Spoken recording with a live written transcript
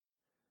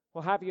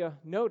Well, have you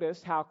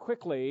noticed how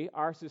quickly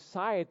our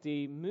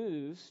society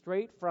moves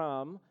straight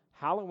from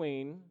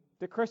Halloween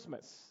to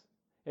Christmas?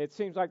 It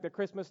seems like the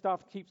Christmas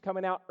stuff keeps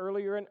coming out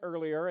earlier and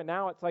earlier, and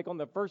now it's like on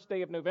the first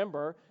day of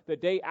November, the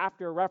day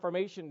after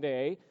Reformation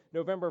Day,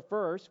 November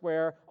 1st,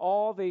 where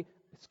all the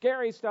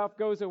scary stuff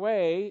goes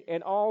away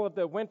and all of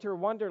the winter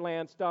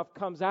wonderland stuff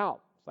comes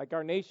out. It's like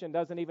our nation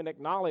doesn't even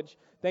acknowledge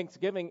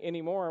Thanksgiving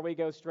anymore. We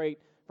go straight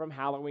from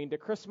Halloween to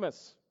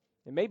Christmas.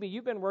 And maybe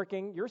you've been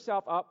working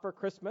yourself up for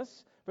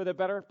Christmas for the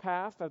better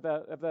half of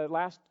the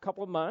last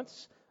couple of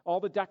months. All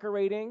the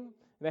decorating,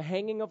 the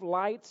hanging of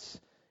lights,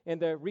 and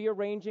the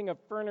rearranging of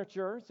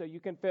furniture so you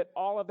can fit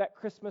all of that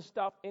Christmas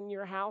stuff in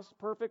your house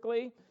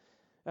perfectly.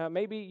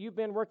 Maybe you've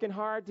been working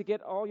hard to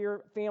get all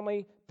your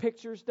family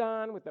pictures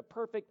done with the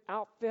perfect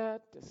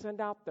outfit, to send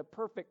out the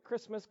perfect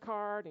Christmas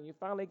card, and you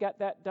finally got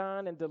that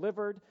done and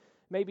delivered.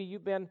 Maybe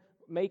you've been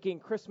making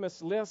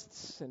Christmas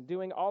lists and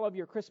doing all of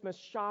your Christmas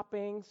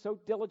shopping so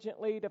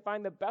diligently to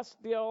find the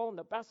best deal and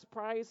the best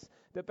price,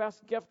 the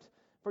best gift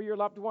for your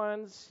loved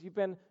ones. You've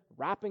been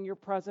wrapping your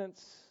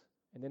presents,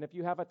 and then if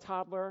you have a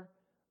toddler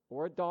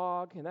or a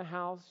dog in the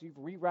house, you've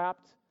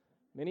rewrapped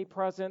many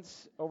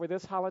presents over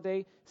this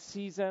holiday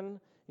season,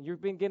 and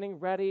you've been getting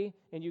ready,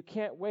 and you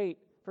can't wait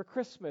for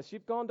Christmas.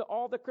 You've gone to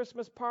all the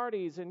Christmas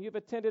parties, and you've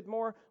attended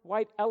more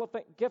white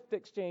elephant gift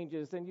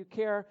exchanges than you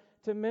care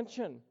to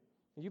mention.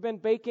 You've been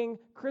baking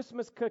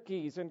Christmas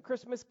cookies and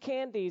Christmas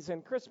candies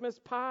and Christmas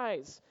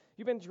pies.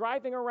 You've been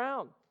driving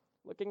around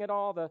looking at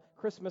all the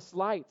Christmas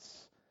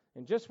lights.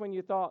 And just when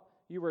you thought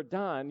you were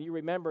done, you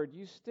remembered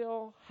you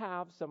still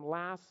have some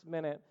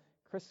last-minute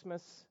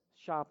Christmas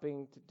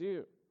shopping to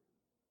do.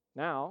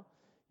 Now,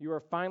 you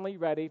are finally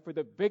ready for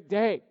the big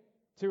day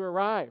to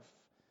arrive.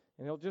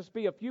 And it'll just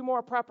be a few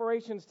more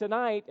preparations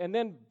tonight, and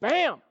then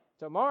bam,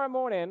 tomorrow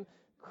morning,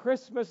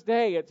 Christmas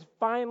Day. It's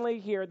finally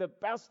here, the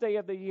best day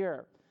of the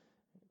year.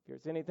 If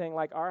there's anything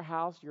like our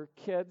house, your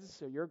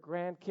kids or your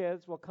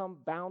grandkids will come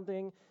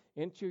bounding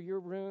into your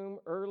room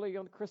early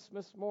on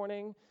Christmas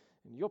morning,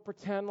 and you'll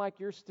pretend like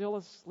you're still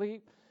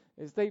asleep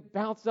as they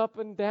bounce up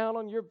and down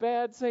on your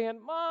bed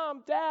saying,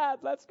 "Mom, Dad,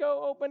 let's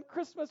go open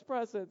Christmas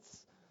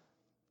presents."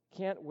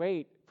 Can't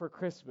wait for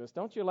Christmas.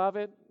 Don't you love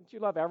it? Don't you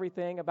love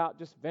everything about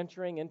just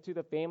venturing into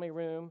the family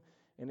room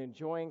and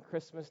enjoying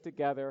Christmas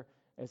together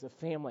as a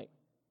family?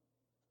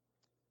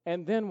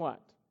 And then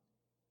what?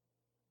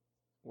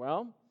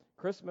 Well,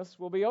 Christmas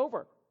will be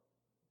over,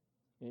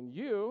 and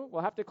you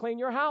will have to clean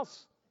your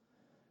house,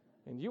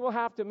 and you will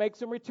have to make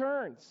some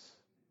returns,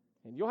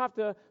 and you'll have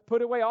to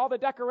put away all the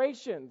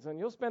decorations, and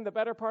you'll spend the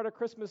better part of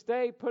Christmas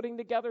Day putting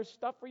together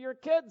stuff for your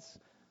kids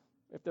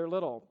if they're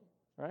little,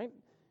 right?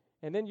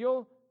 And then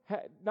you'll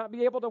not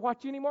be able to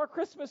watch any more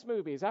Christmas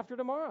movies after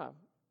tomorrow.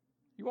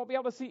 You won't be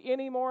able to see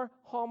any more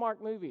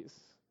Hallmark movies.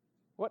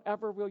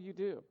 Whatever will you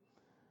do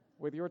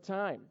with your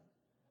time?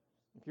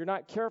 If you're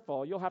not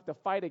careful, you'll have to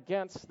fight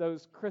against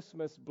those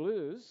Christmas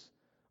blues,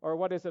 or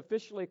what is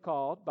officially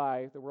called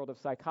by the world of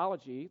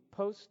psychology,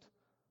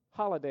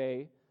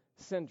 post-holiday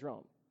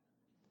syndrome.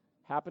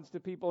 Happens to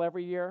people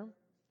every year,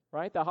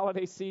 right? The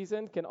holiday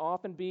season can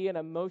often be an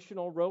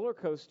emotional roller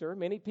coaster.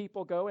 Many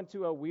people go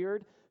into a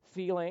weird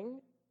feeling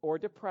or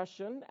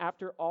depression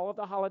after all of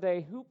the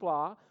holiday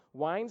hoopla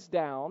winds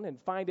down and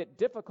find it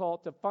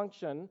difficult to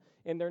function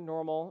in their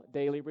normal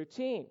daily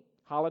routine.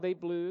 Holiday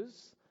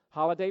blues,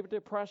 holiday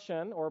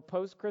depression, or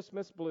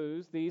post-Christmas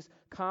blues, these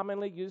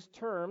commonly used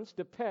terms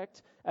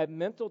depict a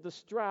mental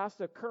distress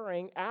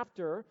occurring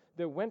after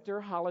the winter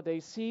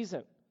holiday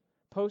season.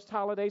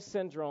 Post-holiday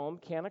syndrome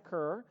can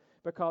occur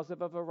because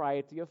of a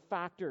variety of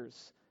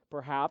factors.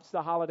 Perhaps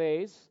the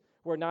holidays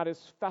were not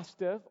as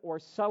festive or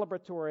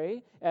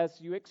celebratory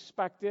as you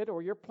expected,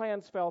 or your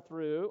plans fell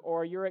through,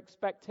 or your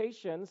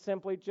expectations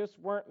simply just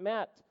weren't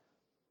met.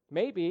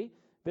 Maybe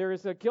there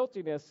is a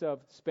guiltiness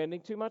of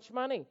spending too much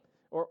money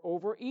or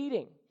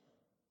overeating.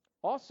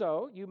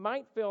 Also, you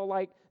might feel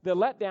like the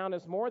letdown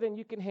is more than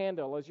you can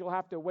handle, as you'll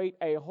have to wait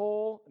a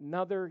whole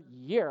another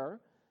year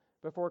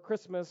before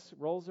Christmas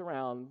rolls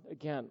around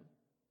again.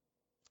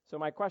 So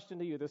my question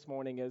to you this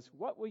morning is,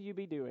 what will you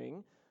be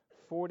doing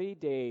 40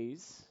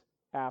 days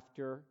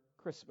after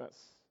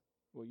Christmas?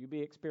 Will you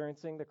be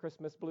experiencing the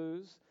Christmas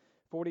blues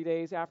 40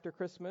 days after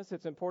Christmas?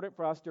 It's important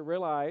for us to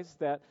realize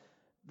that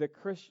the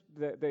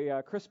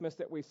Christmas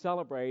that we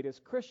celebrate as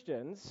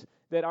Christians,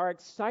 that our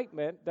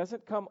excitement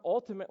doesn't come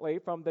ultimately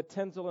from the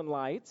tinsel and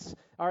lights.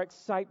 Our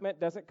excitement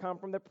doesn't come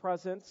from the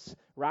presents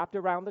wrapped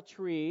around the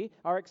tree.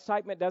 Our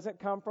excitement doesn't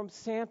come from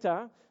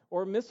Santa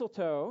or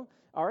mistletoe.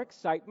 Our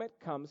excitement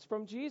comes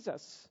from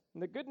Jesus.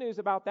 And the good news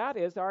about that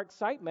is our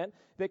excitement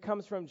that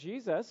comes from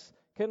Jesus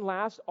can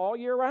last all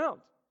year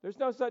round. There's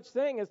no such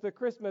thing as the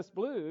Christmas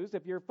blues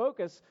if your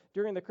focus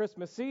during the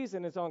Christmas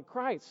season is on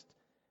Christ.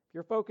 If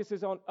your focus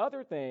is on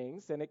other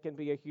things, then it can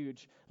be a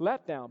huge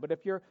letdown. But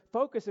if your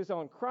focus is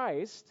on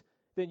Christ,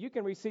 then you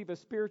can receive a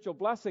spiritual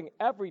blessing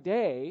every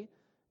day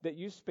that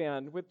you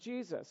spend with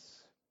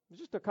Jesus.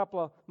 Just a couple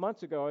of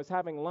months ago, I was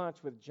having lunch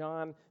with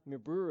John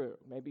Miburu.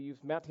 Maybe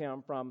you've met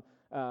him from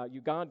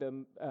Uganda,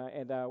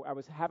 and I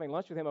was having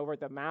lunch with him over at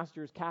the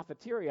Master's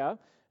cafeteria.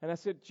 And I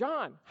said,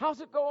 John,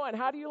 how's it going?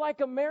 How do you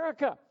like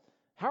America?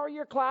 How are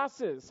your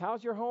classes?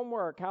 How's your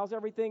homework? How's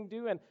everything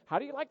doing? How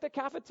do you like the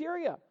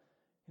cafeteria?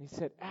 And he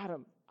said,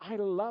 Adam, I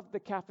love the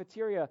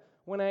cafeteria.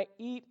 When I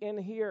eat in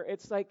here,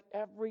 it's like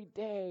every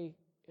day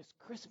is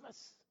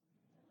Christmas.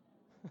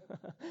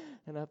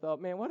 And I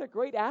thought, man, what a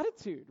great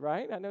attitude,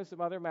 right? I know some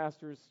other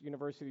master's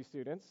university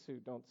students who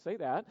don't say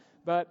that,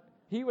 but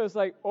he was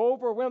like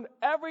overwhelmed.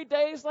 Every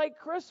day is like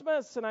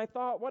Christmas. And I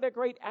thought, what a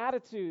great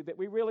attitude that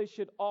we really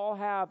should all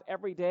have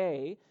every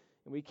day.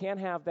 And we can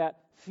have that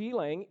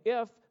feeling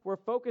if we're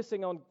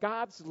focusing on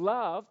God's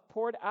love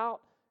poured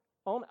out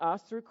on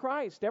us through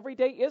Christ. Every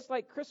day is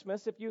like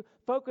Christmas if you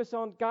focus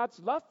on God's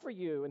love for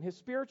you and His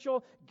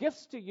spiritual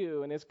gifts to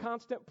you and His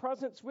constant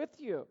presence with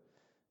you.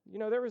 You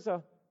know, there was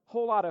a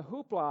whole lot of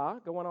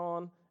hoopla going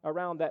on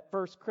around that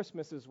first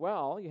Christmas as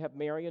well. You have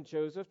Mary and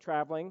Joseph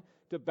traveling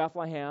to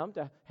Bethlehem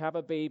to have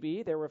a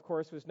baby. There, of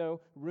course, was no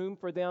room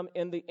for them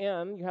in the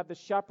inn. You have the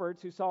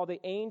shepherds who saw the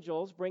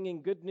angels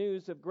bringing good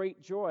news of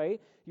great joy.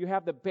 You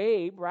have the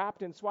babe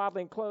wrapped in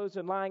swaddling clothes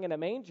and lying in a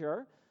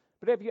manger.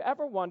 But have you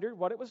ever wondered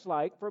what it was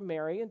like for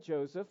Mary and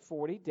Joseph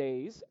 40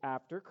 days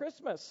after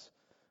Christmas?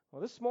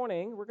 Well, this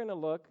morning, we're going to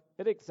look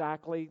at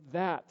exactly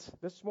that.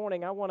 This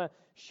morning, I want to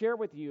share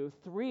with you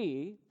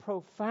 3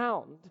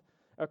 profound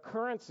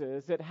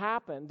occurrences that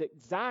happened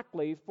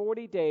exactly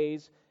 40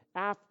 days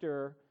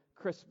after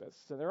Christmas.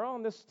 And they're all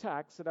in this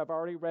text that I've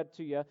already read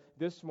to you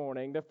this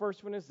morning. The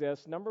first one is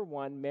this. Number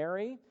 1,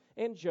 Mary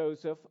and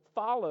Joseph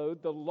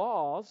followed the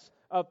laws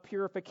of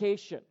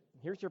purification.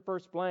 Here's your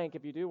first blank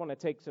if you do want to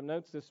take some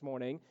notes this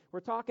morning.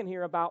 We're talking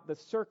here about the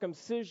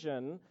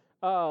circumcision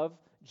of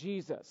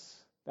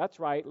Jesus.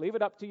 That's right. Leave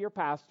it up to your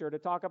pastor to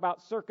talk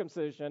about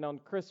circumcision on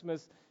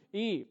Christmas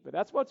Eve. But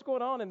that's what's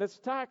going on in this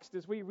text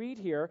as we read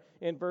here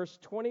in verse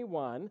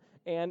 21.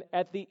 And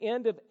at the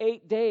end of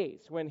 8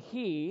 days, when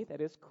he,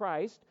 that is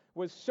Christ,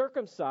 was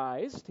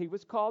circumcised, he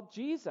was called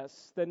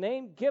Jesus, the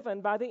name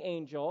given by the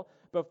angel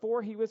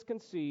before he was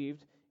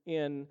conceived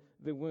in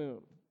the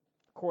womb.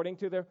 According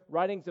to the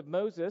writings of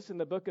Moses in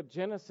the book of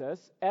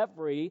Genesis,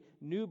 every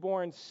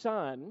newborn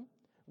son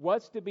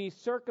was to be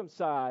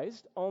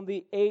circumcised on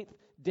the 8th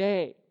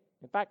day.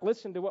 In fact,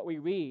 listen to what we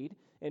read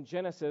in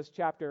Genesis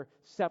chapter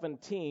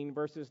 17,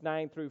 verses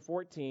 9 through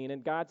 14.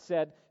 And God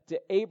said to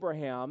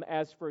Abraham,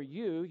 "As for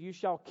you, you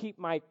shall keep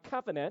my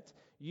covenant,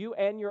 you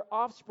and your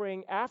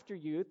offspring after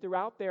you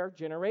throughout their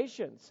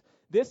generations.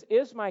 This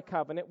is my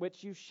covenant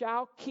which you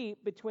shall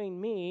keep between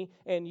me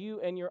and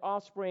you and your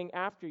offspring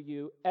after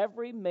you.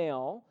 Every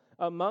male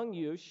among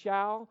you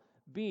shall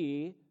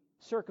be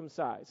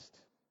circumcised."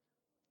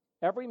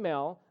 Every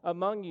male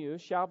among you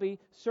shall be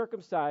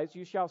circumcised.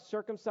 You shall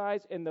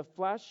circumcise in the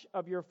flesh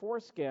of your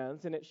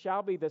foreskins, and it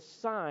shall be the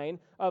sign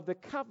of the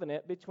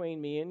covenant between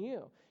me and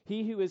you.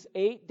 He who is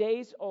 8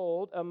 days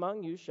old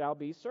among you shall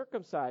be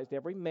circumcised.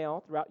 Every male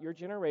throughout your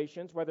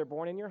generations, whether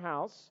born in your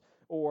house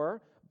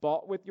or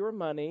bought with your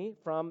money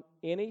from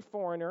any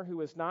foreigner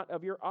who is not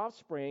of your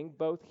offspring,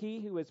 both he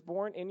who is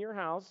born in your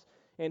house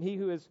and he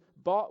who is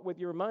bought with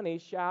your money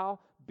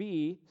shall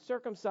be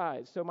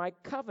circumcised. So my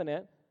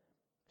covenant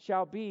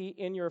shall be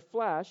in your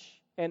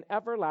flesh, an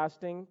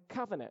everlasting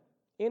covenant.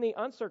 Any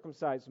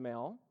uncircumcised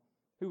male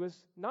who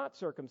is not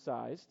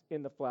circumcised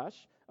in the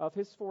flesh of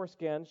his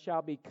foreskin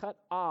shall be cut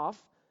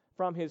off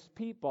from his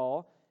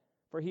people,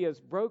 for he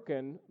has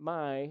broken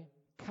my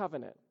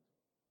covenant.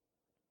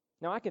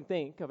 Now, I can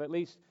think of at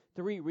least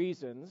 3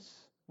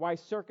 reasons why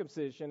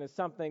circumcision is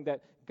something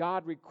that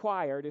God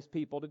required his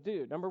people to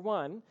do. Number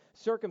 1,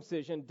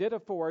 circumcision did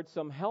afford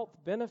some health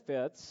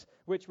benefits,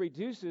 which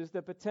reduces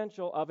the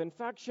potential of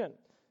infection.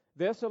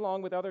 This,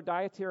 along with other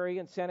dietary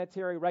and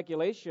sanitary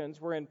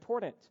regulations, were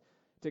important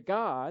to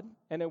God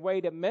and a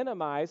way to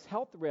minimize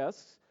health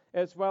risks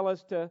as well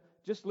as to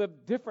just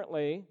live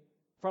differently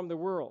from the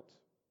world.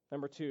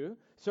 Number 2,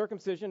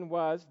 circumcision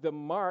was the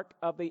mark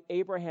of the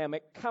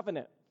Abrahamic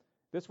covenant.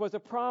 This was a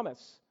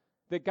promise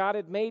that God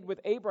had made with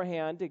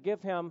Abraham to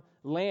give him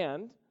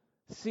land,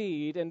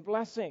 seed, and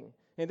blessing.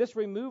 And this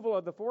removal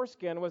of the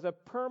foreskin was a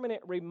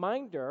permanent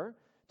reminder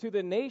to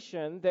the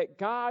nation that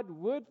God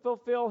would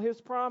fulfill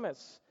his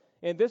promise.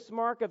 And this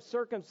mark of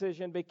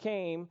circumcision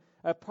became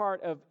a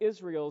part of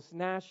Israel's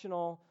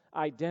national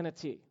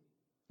identity.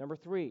 Number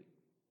 3,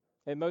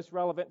 and most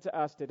relevant to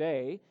us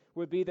today,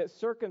 would be that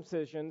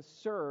circumcision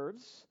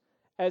serves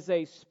as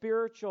a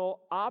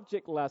spiritual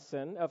object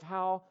lesson of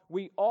how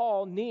we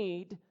all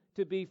need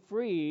to be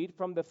freed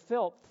from the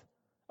filth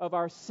of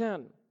our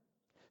sin.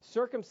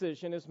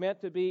 Circumcision is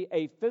meant to be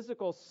a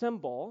physical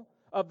symbol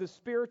of the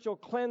spiritual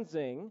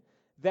cleansing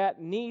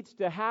that needs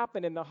to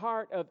happen in the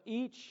heart of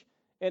each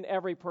and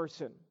every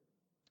person.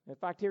 In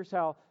fact, here's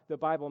how the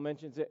Bible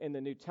mentions it in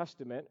the New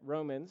Testament.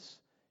 Romans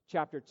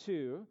chapter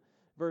 2,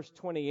 verse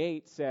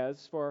 28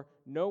 says, "For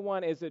no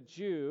one is a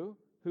Jew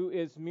who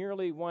is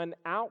merely one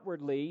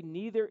outwardly,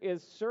 neither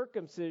is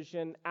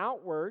circumcision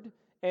outward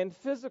and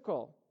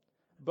physical,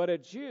 But a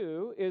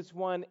Jew is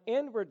one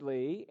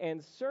inwardly,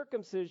 and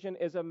circumcision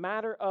is a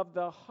matter of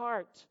the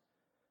heart,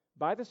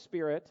 by the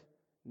Spirit,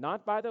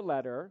 not by the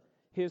letter.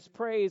 His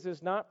praise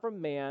is not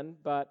from man,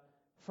 but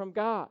from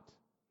God.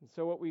 And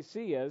so what we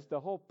see is the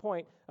whole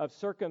point of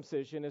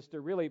circumcision is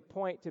to really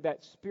point to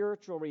that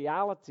spiritual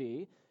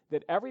reality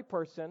that every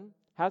person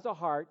has a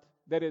heart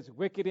that is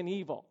wicked and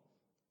evil.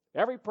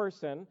 Every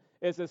person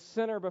is a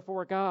sinner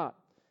before God.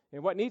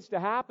 And what needs to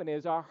happen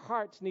is our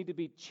hearts need to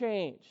be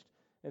changed.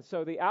 And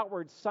so the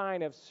outward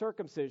sign of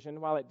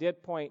circumcision, while it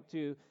did point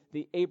to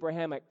the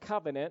Abrahamic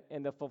covenant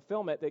and the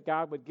fulfillment that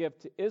God would give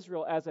to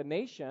Israel as a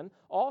nation,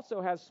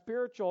 also has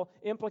spiritual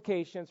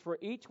implications for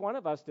each one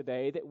of us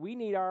today, that we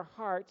need our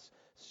hearts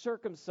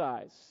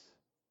circumcised.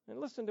 And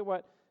listen to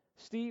what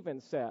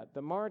Stephen said,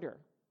 the martyr,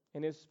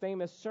 in his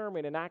famous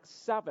sermon in Acts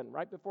 7,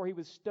 right before he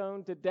was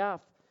stoned to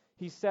death.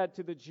 He said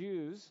to the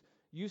Jews,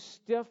 "You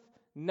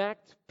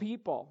stiff-necked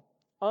people,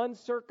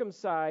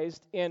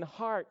 uncircumcised in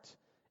heart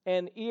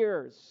and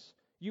ears.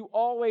 You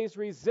always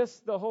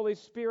resist the Holy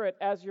Spirit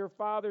as your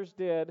fathers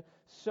did,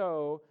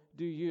 so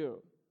do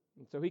you."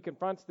 And so he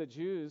confronts the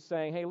Jews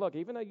saying, hey, look,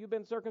 even though you've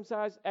been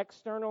circumcised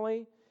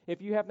externally,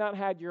 if you have not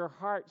had your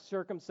heart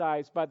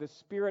circumcised by the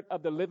Spirit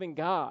of the living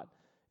God,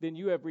 then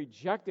you have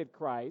rejected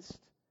Christ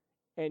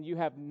and you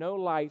have no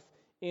life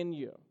in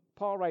you.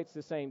 Paul writes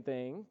the same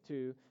thing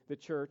to the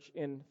church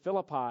in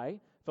Philippi,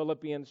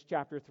 Philippians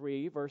chapter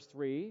 3, verse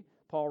 3.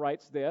 Paul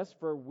writes this,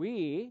 "For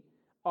we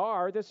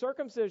are the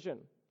circumcision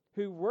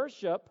who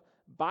worship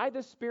by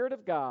the Spirit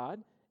of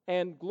God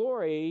and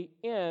glory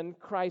in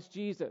Christ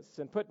Jesus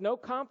and put no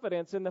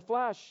confidence in the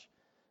flesh."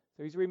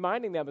 So he's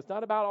reminding them it's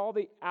not about all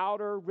the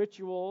outer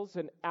rituals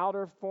and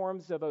outer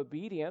forms of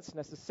obedience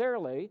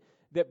necessarily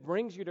that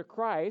brings you to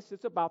Christ.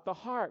 It's about the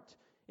heart.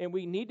 And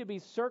we need to be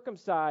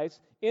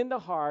circumcised in the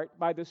heart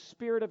by the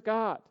Spirit of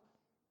God.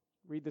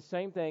 Read the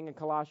same thing in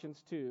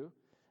Colossians 2,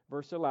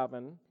 verse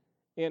 11.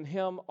 "In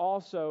him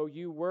also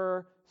you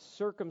were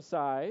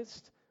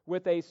circumcised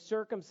with a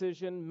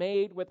circumcision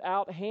made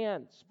without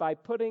hands, by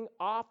putting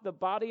off the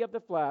body of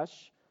the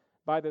flesh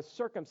by the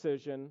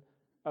circumcision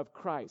of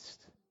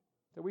Christ."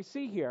 So we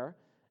see here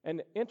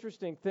an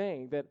interesting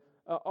thing that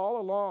all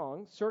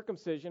along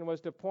circumcision was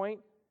to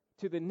point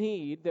to the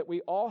need that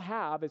we all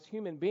have as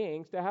human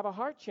beings to have a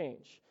heart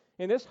change.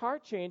 And this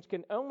heart change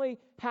can only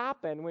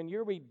happen when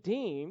you're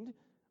redeemed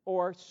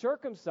or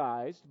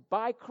circumcised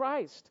by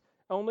Christ.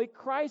 Only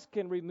Christ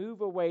can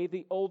remove away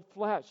the old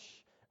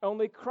flesh.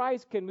 Only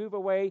Christ can move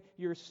away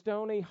your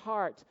stony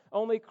heart.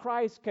 Only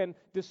Christ can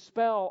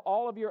dispel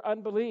all of your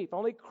unbelief.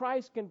 Only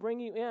Christ can bring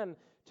you in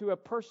to a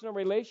personal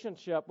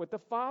relationship with the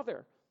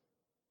Father.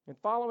 And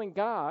following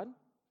God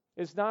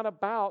is not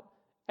about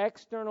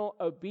external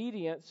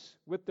obedience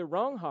with the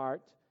wrong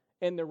heart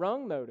and the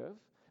wrong motive,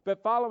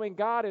 but following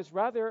God is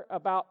rather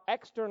about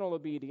external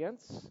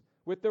obedience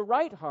with the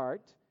right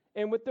heart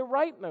and with the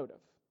right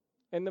motive.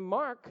 And the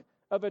mark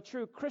of a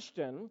true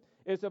Christian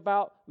is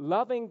about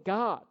loving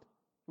God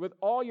with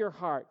all your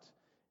heart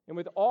and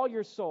with all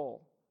your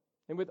soul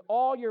and with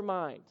all your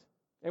mind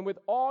and with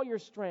all your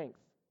strength,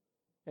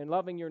 and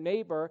loving your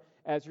neighbor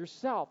as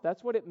yourself.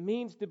 That's what it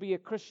means to be a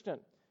Christian.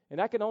 And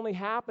that can only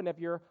happen if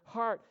your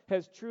heart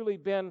has truly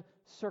been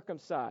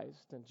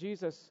circumcised. And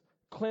Jesus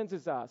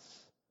cleanses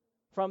us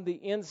from the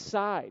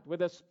inside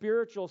with a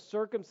spiritual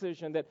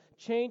circumcision that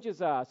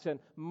changes us and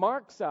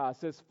marks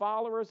us as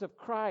followers of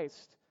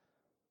Christ.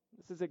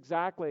 This is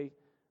exactly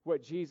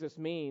what Jesus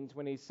means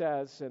when he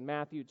says in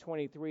Matthew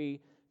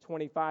 23,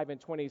 25 and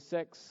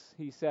 26,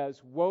 he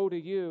says, "Woe to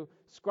you,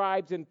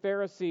 scribes and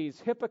Pharisees,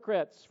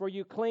 hypocrites, for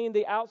you clean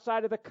the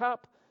outside of the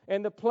cup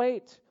and the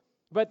plate,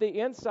 but the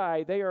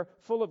inside they are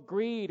full of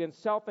greed and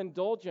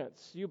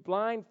self-indulgence. You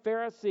blind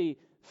Pharisee,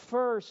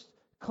 first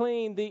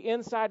clean the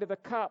inside of the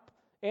cup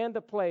and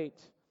the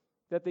plate,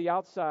 that the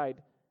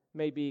outside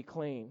may be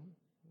clean."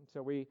 And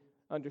so we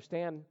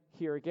understand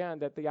here again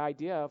that the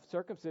idea of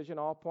circumcision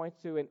all points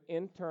to an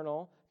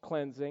internal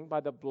cleansing by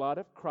the blood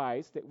of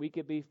Christ, that we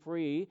could be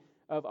free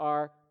of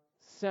our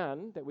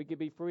sin, that we could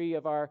be free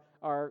of our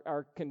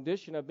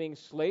condition of being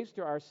slaves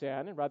to our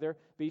sin and rather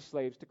be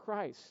slaves to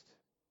Christ.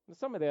 And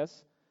some of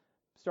this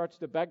starts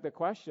to beg the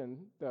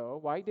question, though,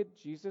 why did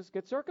Jesus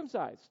get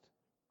circumcised?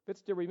 If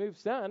it's to remove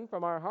sin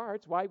from our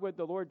hearts, why would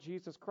the Lord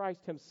Jesus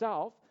Christ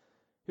himself,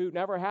 who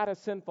never had a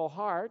sinful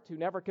heart, who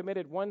never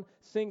committed one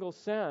single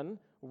sin,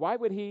 why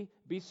would he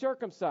be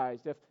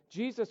circumcised? If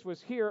Jesus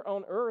was here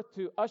on earth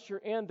to usher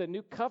in the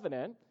new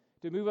covenant,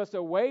 to move us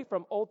away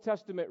from Old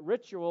Testament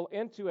ritual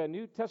into a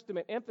New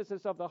Testament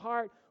emphasis of the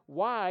heart,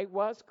 why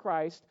was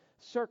Christ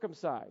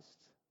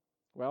circumcised?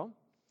 Well,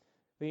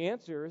 the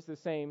answer is the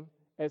same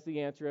as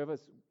the answer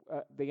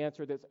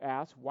that's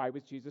asked, why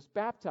was Jesus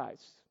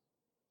baptized?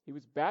 He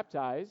was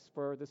baptized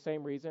for the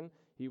same reason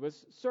he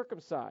was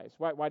circumcised.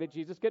 Why did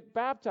Jesus get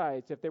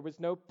baptized if there was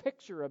no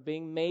picture of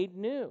being made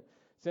new,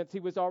 since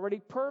he was already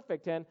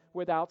perfect and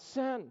without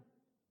sin?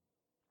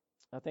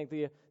 I think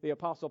the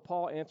Apostle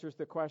Paul answers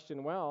the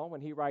question well when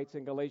he writes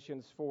in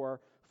Galatians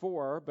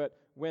 4:4, "But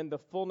when the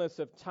fullness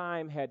of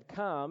time had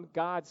come,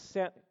 God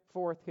sent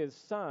forth his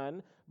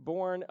Son,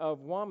 born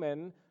of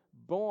woman,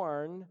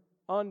 born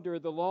under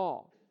the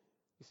law.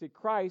 You see,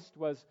 Christ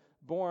was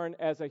born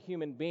as a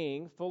human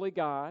being, fully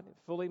God,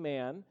 fully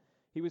man.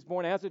 He was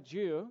born as a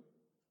Jew.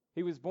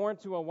 He was born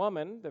to a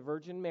woman, the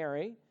Virgin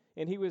Mary,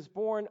 and he was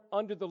born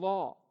under the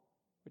law,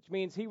 which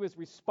means he was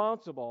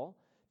responsible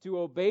to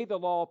obey the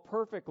law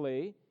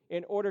perfectly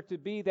in order to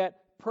be that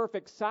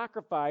perfect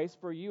sacrifice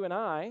for you and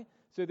I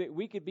so that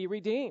we could be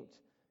redeemed.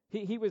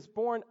 He was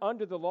born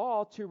under the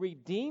law to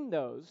redeem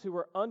those who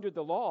were under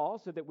the law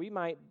so that we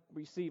might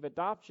receive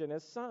adoption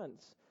as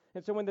sons.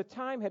 And so when the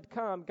time had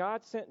come,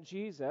 God sent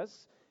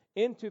Jesus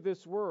into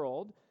this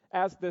world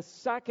as the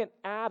second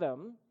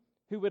Adam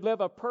who would live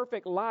a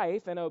perfect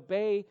life and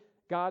obey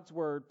God's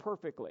word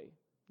perfectly.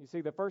 You see,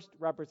 the first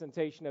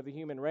representation of the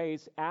human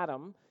race,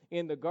 Adam,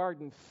 in the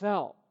garden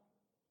fell.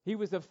 He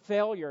was a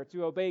failure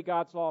to obey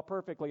God's law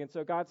perfectly. And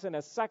so God sent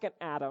a second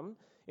Adam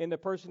in the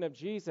person of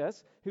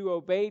Jesus who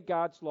obeyed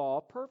God's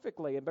law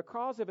perfectly. And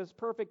because of his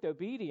perfect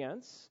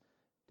obedience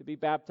to be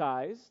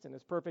baptized and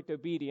his perfect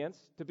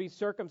obedience to be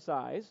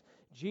circumcised,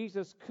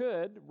 Jesus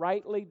could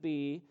rightly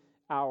be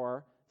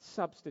our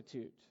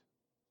substitute.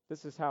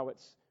 This is how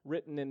it's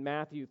written in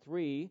Matthew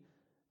 3.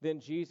 Then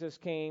Jesus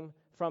came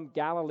from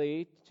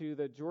Galilee to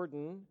the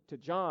Jordan to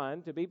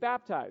John to be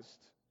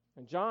baptized.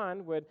 And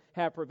John would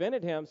have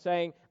prevented him,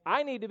 saying,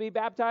 I need to be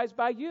baptized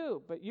by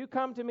you, but you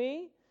come to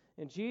me?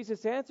 And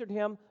Jesus answered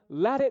him,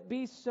 let it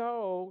be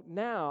so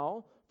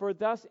now, for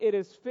thus it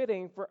is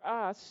fitting for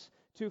us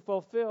to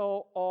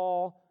fulfill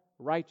all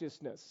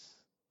righteousness.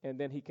 And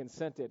then he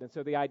consented. And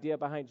so the idea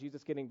behind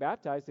Jesus getting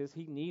baptized is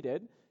he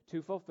needed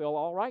to fulfill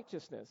all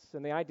righteousness.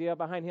 And the idea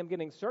behind him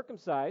getting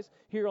circumcised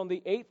here on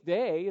the 8th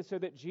day is so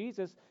that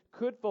Jesus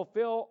could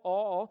fulfill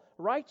all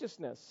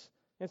righteousness.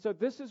 And so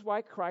this is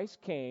why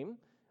Christ came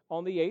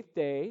on the 8th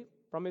day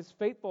from his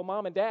faithful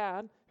mom and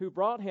dad who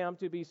brought him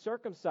to be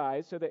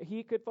circumcised so that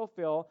he could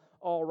fulfill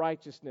all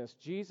righteousness.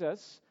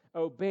 Jesus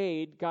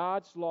obeyed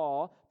God's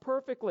law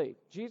perfectly.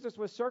 Jesus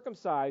was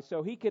circumcised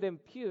so he could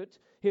impute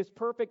his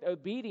perfect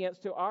obedience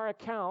to our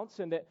accounts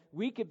and that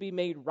we could be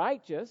made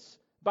righteous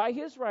by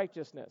his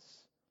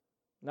righteousness.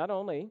 Not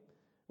only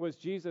was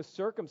Jesus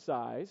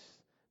circumcised,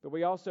 but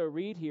we also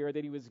read here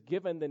that he was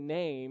given the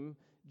name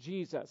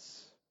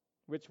Jesus,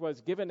 which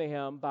was given to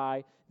him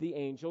by the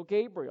angel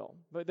Gabriel.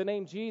 But the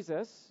name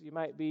Jesus, you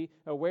might be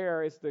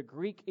aware, is the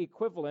Greek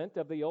equivalent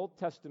of the Old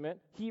Testament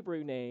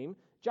Hebrew name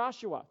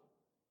Joshua.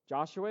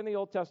 Joshua in the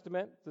Old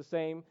Testament, the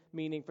same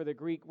meaning for the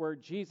Greek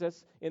word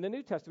Jesus in the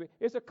New Testament.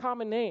 It's a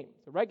common name,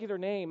 a regular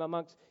name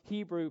amongst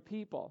Hebrew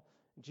people.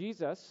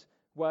 Jesus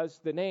was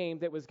the name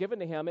that was given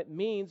to him. It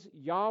means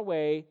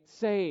Yahweh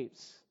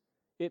saves.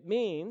 It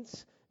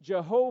means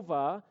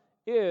Jehovah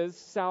is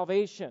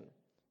salvation.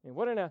 And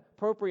what an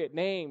appropriate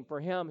name for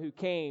him who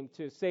came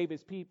to save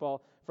his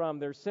people from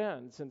their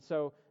sins. And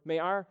so may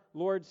our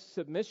Lord's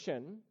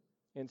submission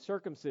in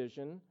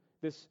circumcision,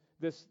 this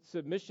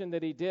submission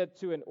that he did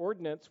to an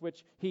ordinance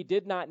which he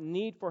did not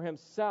need for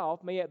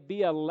himself, may it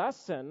be a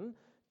lesson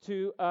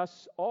to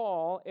us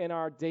all in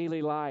our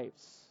daily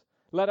lives.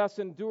 Let us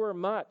endure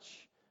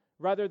much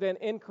rather than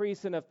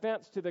increase in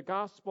offense to the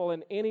gospel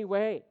in any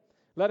way.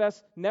 Let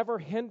us never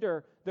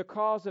hinder the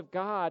cause of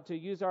God to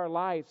use our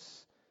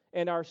lives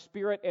and our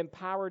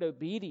Spirit-empowered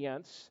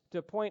obedience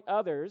to point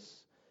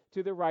others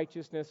to the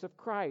righteousness of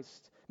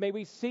Christ. May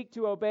we seek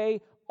to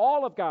obey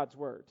all of God's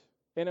word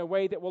in a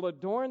way that will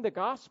adorn the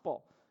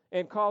gospel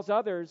and cause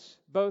others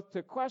both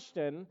to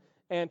question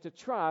and to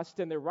trust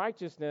in the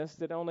righteousness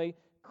that only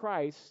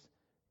Christ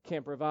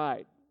can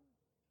provide.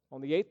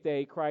 On the 8th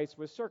day, Christ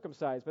was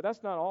circumcised. But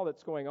that's not all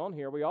that's going on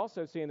here. We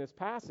also see in this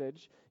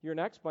passage, your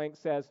next blank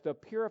says, the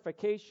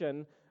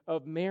purification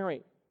of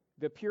Mary.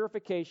 The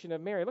purification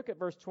of Mary. Look at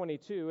verse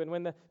 22. And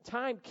when the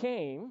time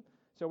came,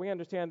 so we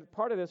understand that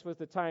part of this was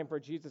the time for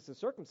Jesus'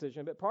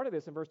 circumcision, but part of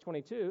this in verse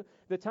 22,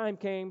 the time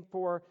came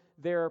for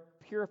their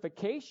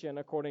purification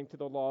according to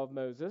the law of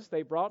Moses.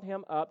 They brought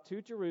him up to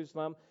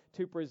Jerusalem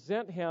to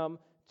present him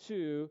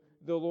to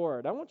the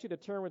Lord. I want you to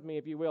turn with me,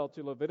 if you will,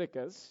 to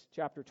Leviticus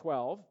chapter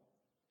 12.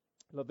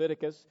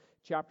 Leviticus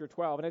chapter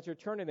 12. And as you're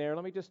turning there,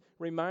 let me just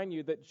remind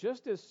you that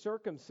just as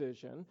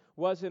circumcision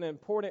was an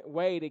important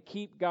way to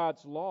keep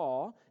God's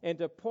law and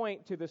to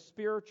point to the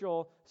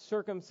spiritual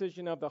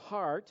circumcision of the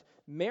heart,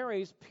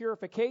 Mary's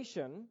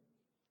purification,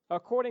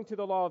 according to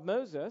the law of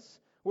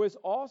Moses, was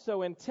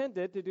also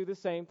intended to do the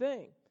same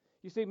thing.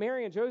 You see,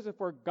 Mary and Joseph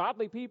were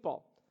godly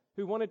people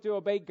who wanted to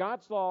obey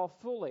God's law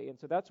fully. And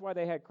so that's why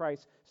they had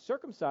Christ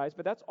circumcised,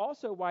 but that's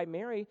also why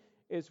Mary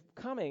is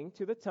coming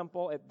to the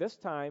temple at this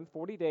time,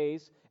 40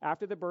 days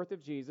after the birth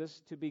of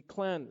Jesus, to be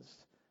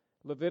cleansed.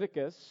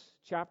 Leviticus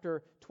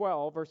chapter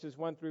 12, verses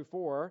 1 through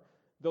 4,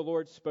 the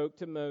Lord spoke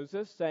to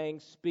Moses, saying,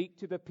 "Speak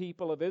to the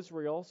people of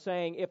Israel,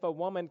 saying, if a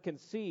woman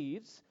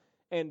conceives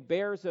and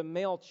bears a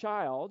male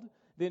child,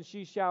 then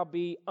she shall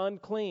be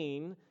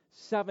unclean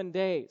 7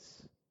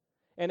 days.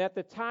 And at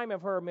the time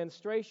of her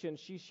menstruation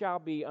she shall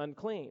be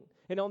unclean.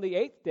 And on the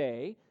 8th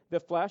day the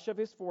flesh of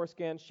his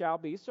foreskin shall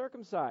be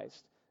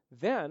circumcised.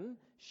 Then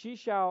she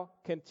shall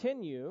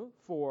continue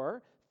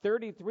for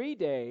 33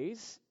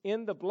 days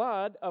in the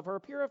blood of her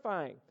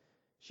purifying.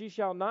 She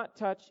shall not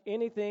touch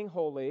anything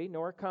holy,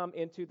 nor come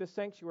into the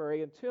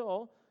sanctuary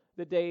until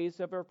the days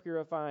of her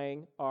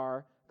purifying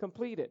are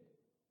completed.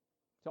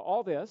 So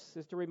all this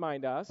is to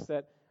remind us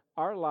that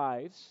our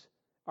lives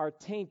are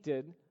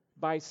tainted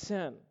by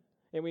sin,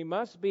 and we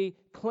must be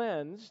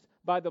cleansed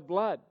by the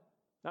blood,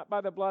 not by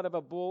the blood of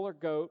a bull or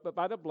goat, but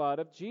by the blood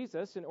of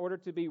Jesus in order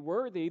to be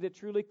worthy to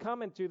truly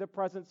come into the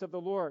presence of the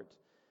Lord.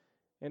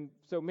 And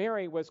so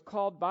Mary was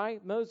called by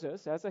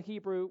Moses as a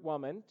Hebrew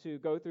woman to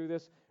go through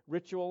this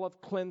ritual of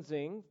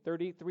cleansing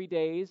 33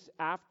 days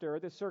after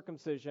the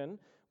circumcision,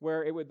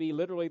 where it would be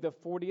literally the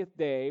 40th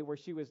day where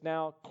she was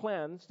now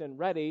cleansed and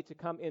ready to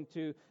come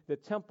into the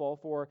temple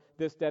for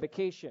this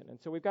dedication.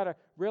 And so we've got to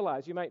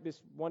realize, you might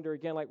just wonder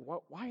again, like,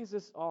 why is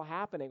this all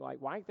happening? Like,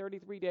 why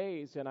 33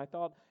 days? And I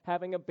thought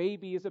having a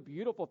baby is a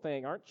beautiful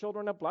thing. Aren't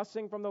children a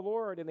blessing from the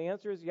Lord? And the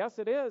answer is yes,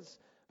 it is.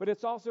 But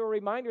it's also a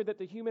reminder that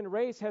the human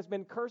race has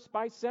been cursed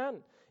by sin.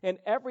 And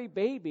every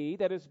baby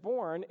that is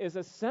born is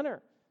a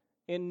sinner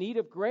in need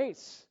of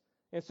grace.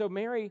 And so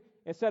Mary,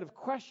 instead of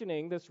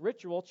questioning this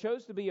ritual,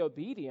 chose to be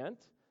obedient.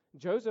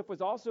 Joseph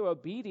was also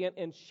obedient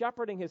in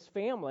shepherding his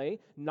family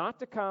not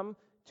to come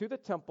to the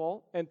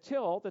temple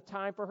until the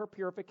time for her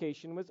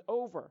purification was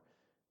over.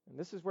 And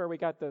this is where we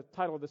got the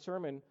title of the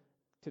sermon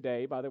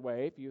today, by the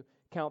way. If you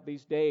count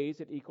these days,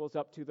 it equals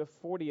up to the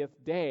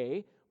 40th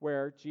day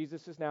where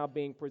Jesus is now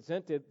being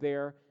presented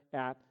there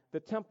at the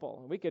temple.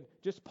 And we could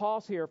just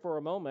pause here for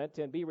a moment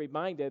and be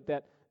reminded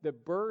that the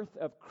birth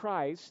of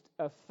Christ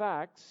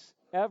affects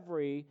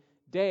every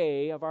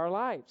day of our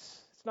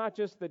lives. It's not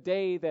just the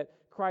day that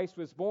Christ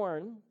was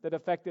born that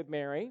affected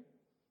Mary.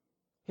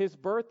 His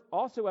birth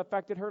also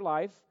affected her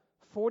life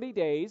 40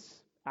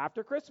 days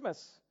after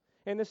Christmas.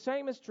 And the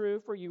same is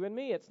true for you and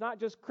me. It's not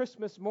just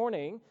Christmas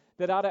morning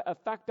that ought to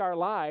affect our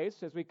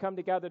lives as we come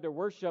together to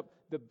worship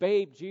the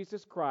babe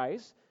Jesus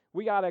Christ.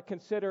 We ought to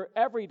consider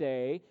every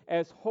day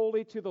as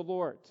holy to the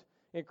Lord.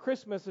 And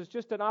Christmas is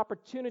just an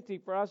opportunity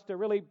for us to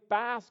really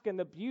bask in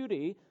the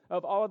beauty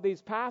of all of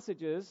these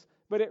passages,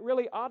 but it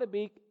really ought to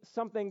be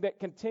something that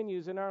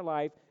continues in our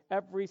life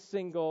every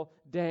single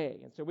day.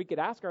 And so we could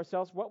ask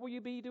ourselves, what will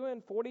you be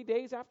doing 40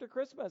 days after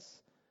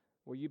Christmas?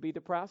 Will you be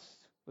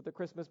depressed with the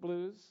Christmas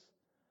blues?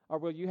 Or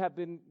will you have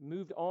been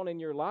moved on in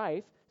your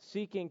life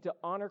seeking to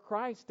honor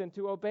Christ and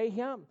to obey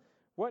Him?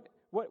 What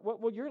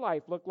will your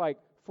life look like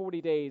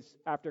 40 days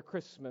after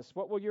Christmas?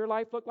 What will your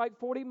life look like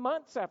 40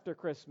 months after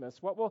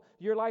Christmas? What will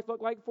your life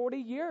look like 40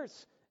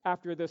 years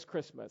after this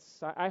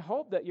Christmas? I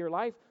hope that your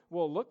life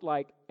will look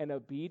like an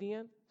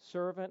obedient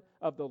servant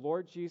of the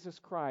Lord Jesus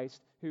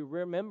Christ who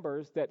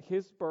remembers that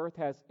His birth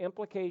has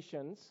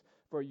implications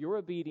for your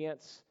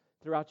obedience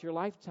throughout your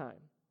lifetime.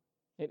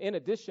 And in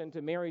addition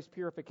to Mary's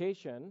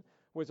purification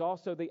was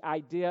also the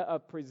idea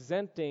of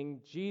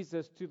presenting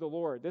Jesus to the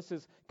Lord. This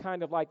is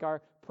kind of like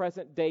our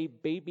present-day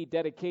baby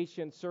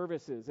dedication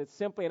services. It's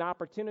simply an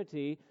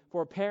opportunity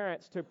for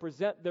parents to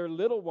present their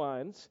little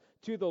ones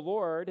to the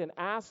Lord and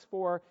ask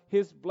for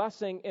His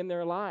blessing in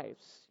their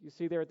lives. You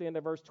see there at the end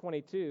of verse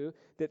 22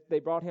 that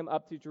they brought him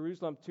up to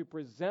Jerusalem to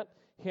present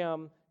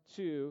him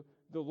to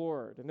the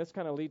Lord. And this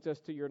kind of leads us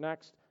to your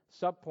next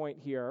subpoint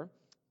here.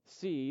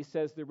 C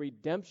says the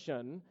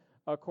redemption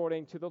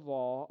according to the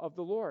law of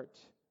the Lord.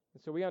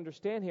 And so we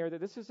understand here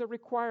that this is a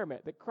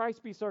requirement, that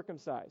Christ be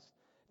circumcised,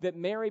 that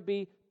Mary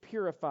be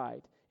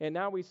purified. And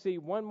now we see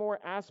one more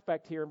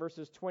aspect here in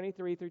verses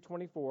 23 through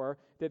 24,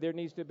 that there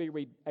needs to be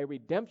a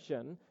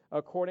redemption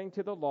according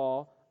to the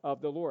law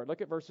of the Lord. Look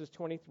at verses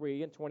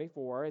 23 and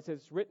 24. It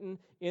says, written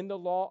in the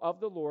law of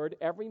the Lord,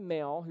 every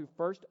male who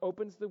first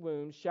opens the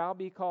womb shall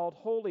be called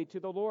holy to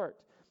the Lord,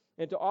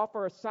 and to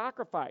offer a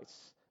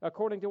sacrifice,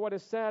 according to what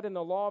is said in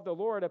the law of the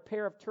Lord, a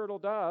pair of turtle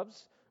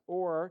doves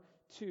or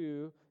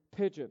 2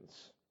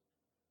 pigeons.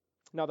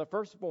 Now the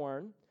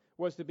firstborn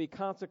was to be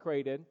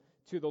consecrated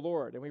to the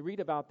Lord. And we read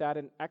about that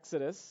in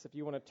Exodus. If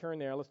you want to turn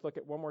there, let's look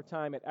at one more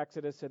time at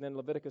Exodus and then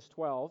Leviticus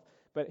 12.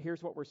 But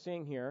here's what we're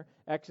seeing here.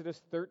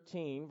 Exodus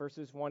 13,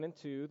 verses 1 and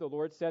 2. The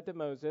Lord said to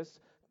Moses,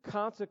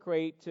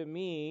 consecrate to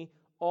me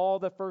all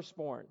the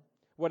firstborn.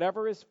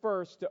 Whatever is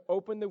first to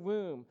open the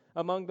womb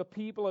among the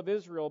people of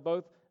Israel,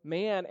 both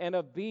man and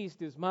of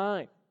beast, is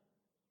mine.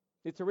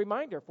 It's a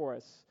reminder for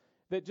us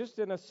that just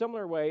in a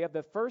similar way of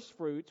the first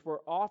fruits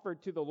were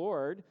offered to the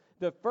Lord,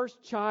 the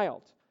first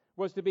child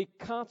was to be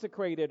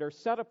consecrated or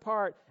set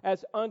apart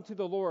as unto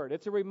the Lord.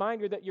 It's a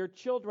reminder that your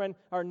children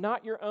are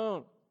not your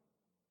own.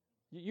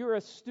 You're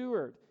a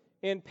steward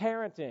in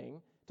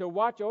parenting to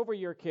watch over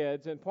your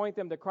kids and point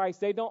them to Christ.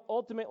 They don't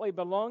ultimately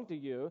belong to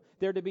you.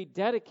 They're to be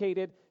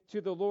dedicated to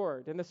the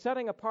Lord. And the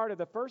setting apart of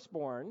the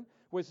firstborn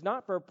was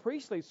not for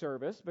priestly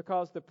service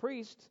because the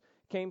priests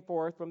came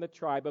forth from the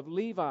tribe of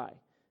Levi.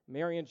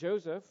 Mary and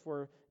Joseph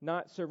were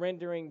not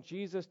surrendering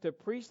Jesus to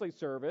priestly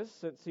service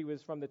since he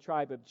was from the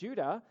tribe of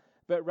Judah,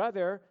 but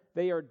rather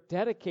they are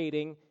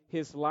dedicating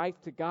his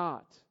life to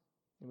God.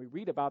 And we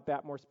read about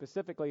that more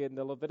specifically in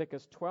the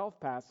Leviticus 12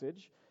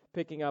 passage,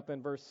 picking up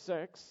in verse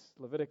 6.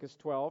 Leviticus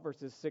 12,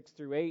 verses 6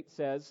 through 8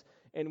 says,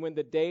 "And when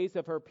the days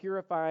of her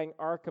purifying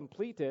are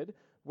completed,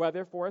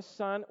 whether for a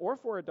son or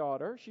for a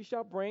daughter, she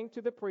shall bring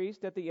to the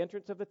priest at the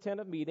entrance of the tent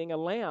of meeting a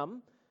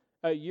lamb,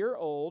 a year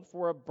old,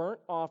 for a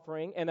burnt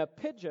offering, and a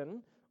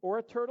pigeon or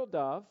a turtle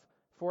dove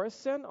for a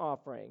sin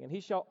offering. And he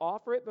shall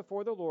offer it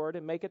before the Lord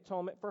and make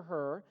atonement for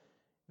her.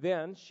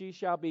 Then she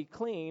shall be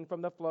clean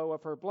from the flow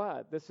of her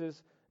blood. This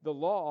is the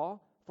law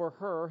for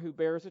her who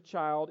bears a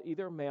child,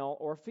 either male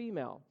or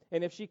female.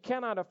 And if she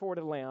cannot afford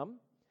a lamb,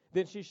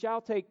 then she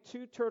shall take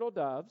 2 turtle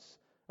doves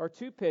or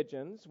 2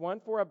 pigeons, one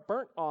for a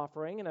burnt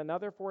offering and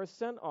another for a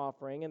sin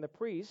offering, and the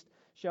priest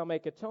shall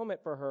make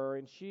atonement for her,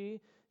 and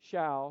she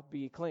shall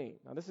be clean."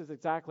 Now, this is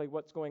exactly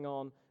what's going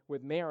on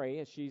with Mary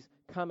as she's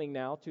coming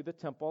now to the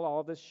temple. All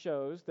of this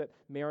shows that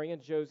Mary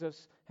and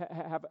Joseph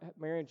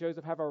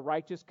have a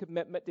righteous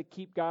commitment to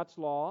keep God's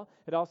law.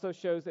 It also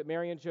shows that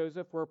Mary and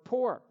Joseph were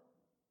poor.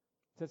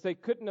 Since they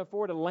couldn't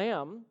afford a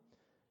lamb,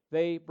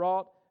 they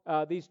brought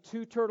these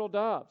 2 turtle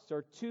doves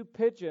or 2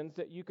 pigeons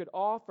that you could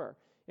offer.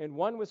 And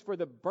one was for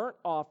the burnt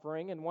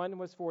offering and one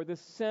was for the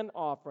sin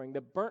offering.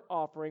 The burnt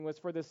offering was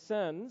for the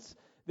sins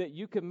that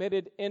you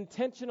committed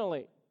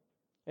intentionally,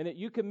 and that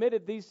you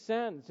committed these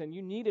sins and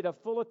you needed a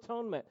full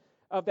atonement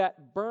of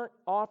that burnt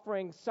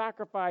offering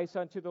sacrifice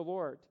unto the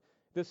Lord.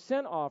 The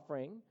sin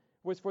offering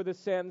was for the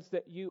sins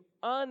that you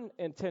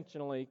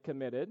unintentionally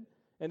committed,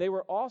 and they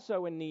were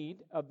also in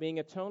need of being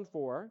atoned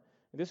for.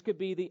 This could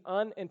be the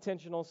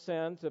unintentional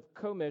sins of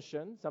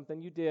commission, something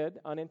you did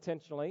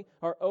unintentionally,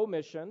 or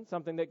omission,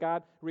 something that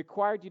God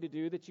required you to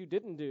do that you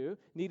didn't do,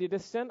 needed a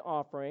sin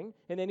offering,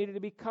 and they needed to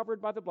be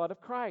covered by the blood of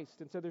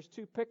Christ. And so there's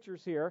 2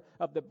 pictures here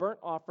of the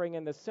burnt offering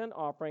and the sin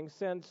offering,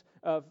 sins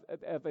of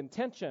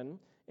intention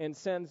and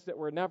sins that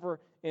were never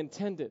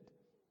intended.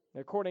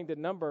 According to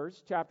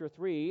Numbers chapter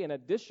 3, in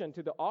addition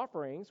to the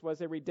offerings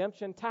was a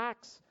redemption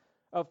tax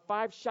of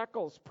 5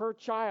 shekels per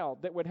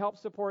child that would help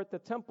support the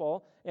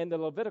temple and the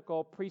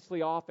Levitical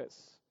priestly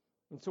office.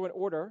 And so in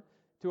order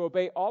to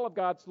obey all of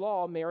God's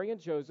law, Mary and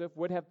Joseph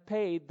would have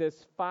paid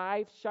this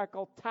 5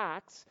 shekel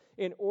tax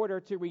in order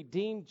to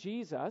redeem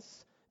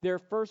Jesus, their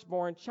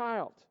firstborn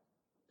child.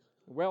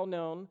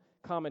 Well-known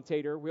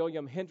commentator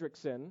William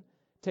Hendrickson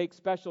takes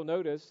special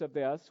notice of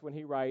this when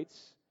he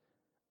writes,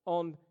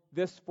 "On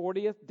this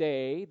 40th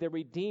day, the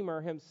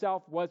Redeemer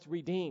himself was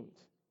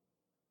redeemed."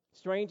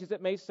 Strange as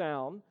it may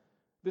sound,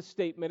 the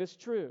statement is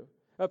true.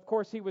 Of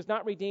course, he was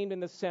not redeemed in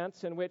the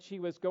sense in which he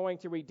was going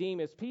to redeem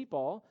his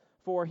people,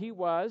 for he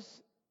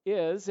was,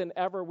 is, and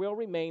ever will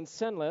remain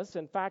sinless.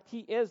 In fact,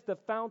 he is the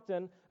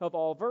fountain of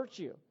all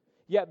virtue.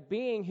 Yet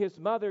being his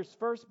mother's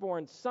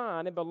firstborn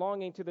son and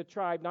belonging to the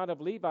tribe not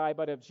of Levi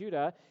but of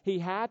Judah, he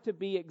had to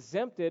be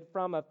exempted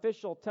from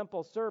official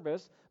temple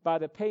service by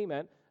the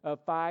payment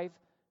of 5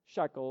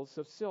 shekels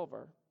of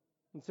silver.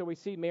 And so we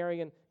see Mary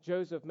and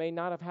Joseph may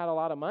not have had a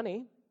lot of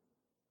money,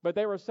 but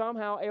they were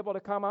somehow able to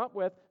come up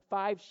with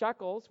 5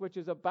 shekels, which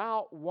is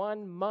about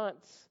 1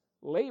 month's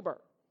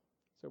labor.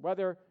 So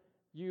whether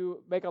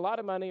you make a lot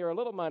of money or a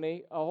little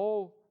money, a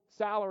whole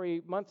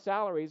month's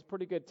salary is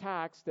pretty good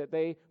tax that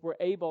they were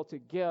able to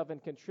give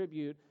and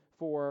contribute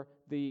for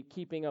the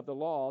keeping of the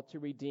law to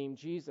redeem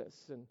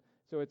Jesus. And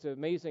so it's an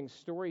amazing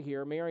story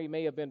here. Mary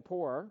may have been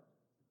poor,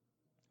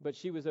 but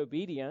she was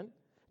obedient.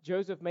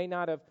 Joseph may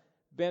not have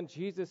been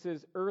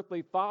Jesus'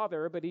 earthly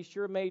father, but he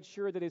sure made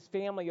sure that his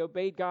family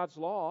obeyed God's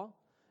law.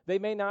 They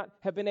may not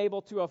have been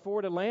able to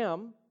afford a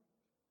lamb,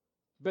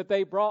 but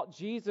they brought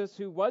Jesus,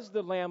 who was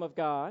the Lamb of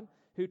God,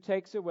 who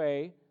takes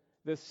away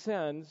the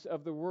sins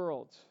of the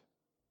world.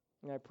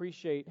 And I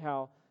appreciate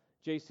how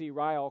J.C.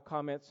 Ryle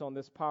comments on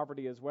this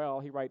poverty as well.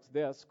 He writes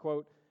this,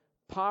 quote,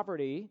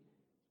 "Poverty,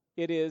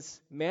 it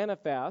is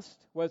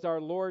manifest, was our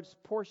Lord's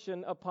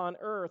portion upon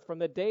earth. From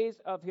the days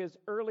of his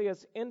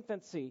earliest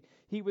infancy,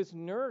 he was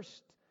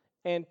nursed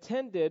and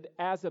tended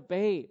as a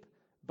babe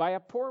by a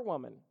poor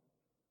woman.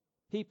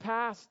 He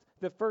passed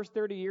the first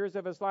 30 years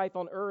of his life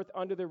on earth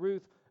under the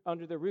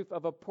roof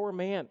of a poor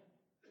man.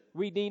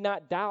 We need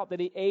not doubt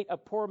that he ate a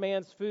poor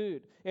man's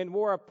food and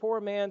wore a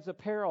poor man's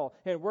apparel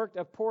and worked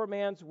a poor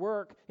man's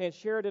work and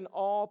shared in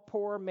all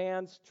poor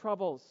man's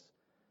troubles.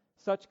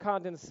 Such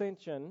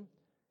condescension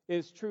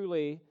is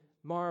truly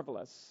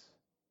marvelous.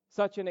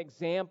 Such an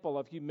example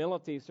of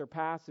humility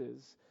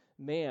surpasses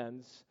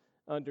man's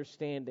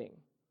understanding."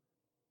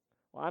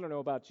 Well, I don't know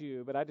about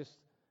you, but I just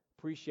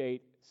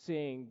appreciate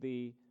seeing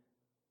the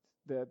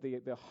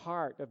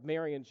heart of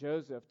Mary and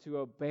Joseph to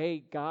obey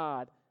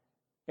God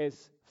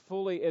as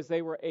fully as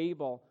they were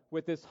able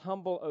with this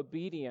humble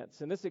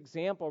obedience. And this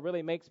example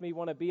really makes me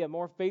want to be a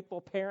more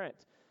faithful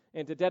parent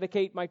and to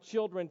dedicate my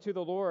children to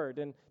the Lord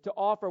and to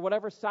offer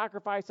whatever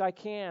sacrifice I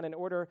can in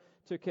order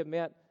to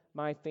commit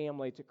my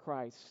family to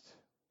Christ.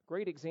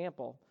 Great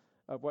example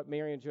of what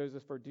Mary and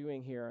Joseph are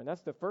doing here. And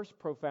that's the first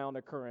profound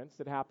occurrence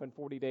that happened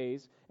 40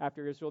 days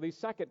after Israel. These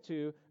second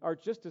 2 are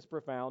just as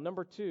profound.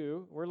 Number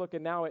 2, we're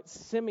looking now at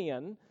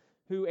Simeon,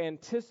 who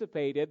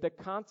anticipated the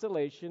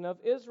consolation of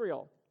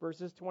Israel.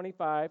 verses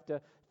 25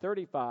 to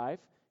 35.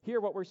 Here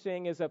what we're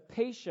seeing is a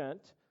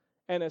patient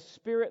and a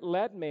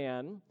Spirit-led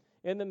man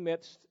in the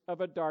midst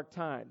of a dark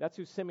time. That's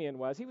who Simeon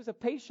was. He was a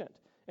patient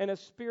and a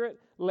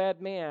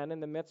Spirit-led man in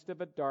the midst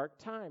of a dark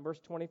time. Verse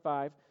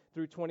 25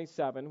 through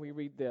 27, we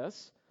read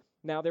this.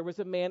 Now there was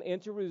a man in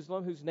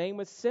Jerusalem whose name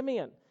was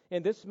Simeon,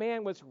 and this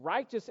man was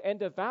righteous and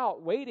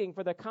devout, waiting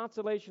for the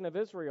consolation of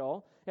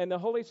Israel, and the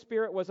Holy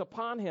Spirit was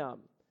upon him.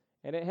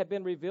 And it had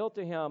been revealed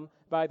to him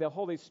by the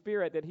Holy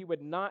Spirit that he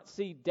would not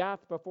see death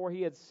before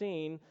he had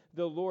seen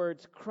the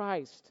Lord's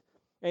Christ.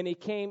 And he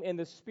came in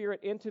the Spirit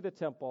into the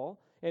temple,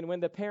 and when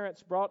the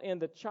parents brought in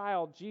the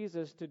child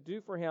Jesus to do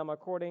for him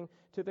according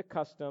to the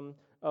custom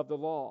of the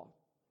law.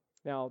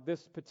 Now,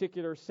 this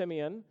particular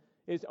Simeon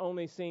is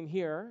only seen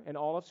here in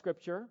all of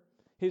Scripture.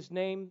 His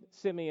name,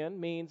 Simeon,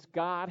 means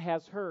God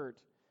has heard.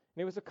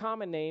 And it was a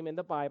common name in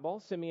the Bible.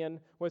 Simeon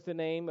was the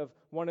name of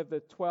one of the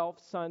 12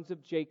 sons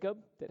of Jacob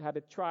that had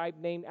a tribe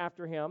named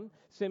after him.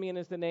 Simeon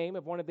is the name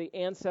of one of the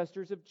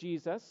ancestors of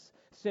Jesus.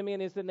 Simeon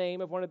is the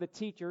name of one of the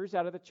teachers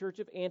out of the church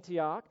of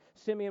Antioch.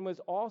 Simeon was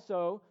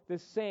also the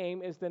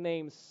same as the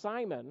name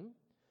Simon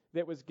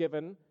that was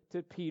given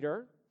to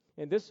Peter.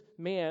 And this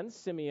man,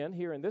 Simeon,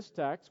 here in this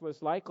text,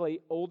 was likely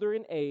older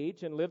in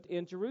age and lived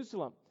in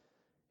Jerusalem.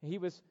 He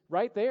was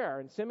right there.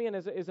 And Simeon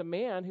is a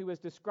man who is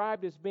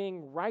described as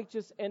being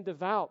righteous and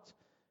devout.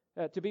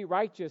 To be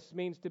righteous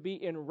means to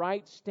be in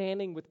right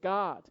standing with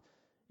God.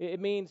 It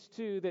means,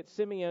 too, that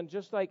Simeon,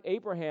 just like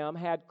Abraham,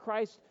 had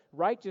Christ's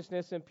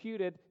righteousness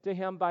imputed to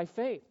him by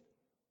faith.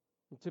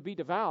 And to be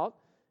devout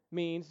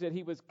means that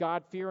he was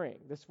God-fearing.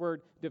 This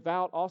word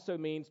devout also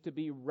means to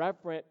be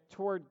reverent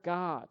toward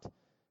God.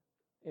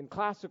 In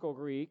classical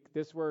Greek,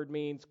 this word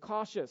means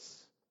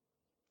cautious.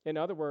 In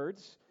other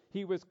words,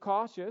 he was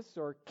cautious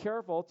or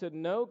careful to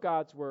know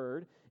God's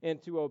word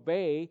and to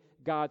obey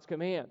God's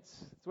commands.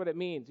 That's what it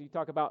means. You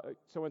talk about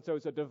so-and-so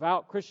is a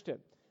devout Christian.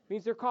 It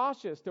means they're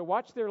cautious to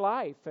watch their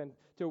life and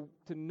to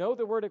know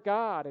the word of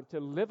God and to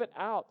live it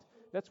out.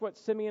 That's what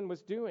Simeon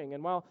was doing.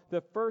 And while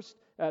the first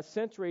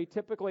century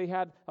typically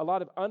had a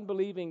lot of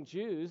unbelieving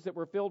Jews that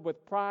were filled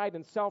with pride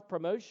and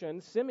self-promotion,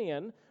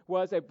 Simeon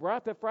was a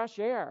breath of fresh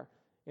air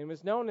and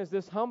was known as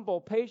this humble,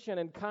 patient,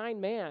 and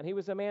kind man. He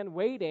was a man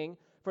waiting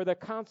for the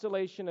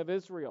consolation of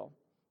Israel.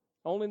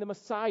 Only the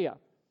Messiah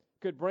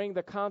could bring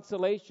the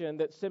consolation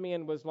that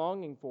Simeon was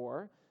longing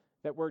for.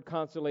 That word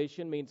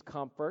consolation means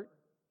comfort,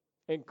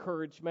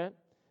 encouragement,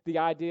 the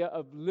idea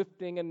of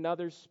lifting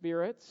another's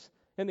spirits.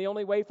 And the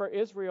only way for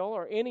Israel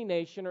or any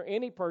nation or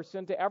any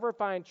person to ever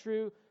find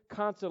true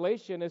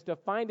consolation is to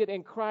find it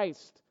in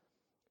Christ.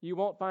 You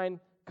won't find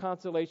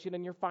consolation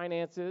in your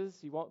finances.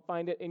 You won't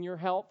find it in your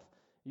health.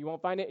 You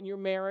won't find it in your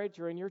marriage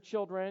or in your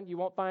children. You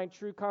won't find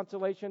true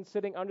consolation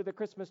sitting under the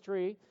Christmas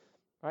tree.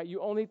 Right? You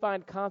only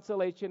find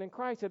consolation in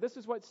Christ. And this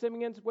is what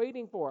Simeon's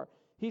waiting for.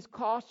 He's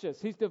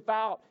cautious, he's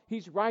devout,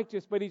 he's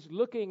righteous, but he's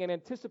looking and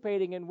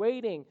anticipating and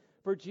waiting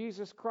for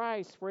Jesus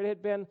Christ, for it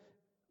had been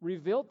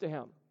revealed to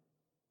him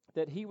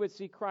that he would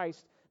see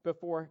Christ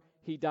before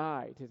he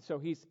died. And so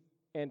he's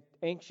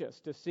anxious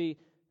to see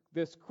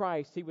this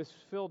Christ. He was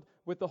filled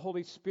with the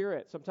Holy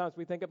Spirit. Sometimes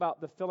we think about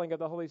the filling of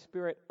the Holy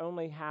Spirit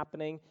only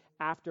happening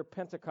after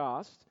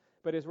Pentecost.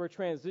 But as we're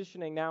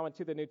transitioning now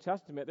into the New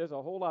Testament, there's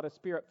a whole lot of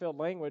Spirit-filled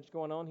language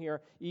going on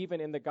here, even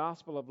in the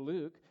Gospel of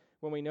Luke.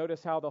 When we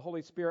notice how the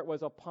Holy Spirit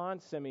was upon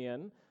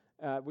Simeon,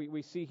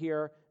 we see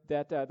here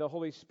that the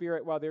Holy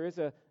Spirit, while there is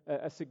a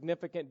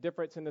significant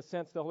difference in the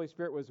sense the Holy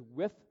Spirit was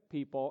with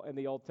people in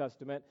the Old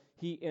Testament,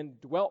 he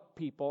indwelt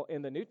people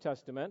in the New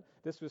Testament.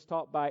 This was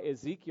taught by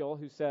Ezekiel,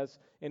 who says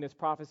in his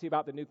prophecy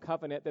about the new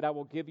covenant that I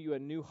will give you a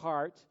new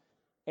heart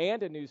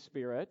and a new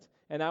spirit,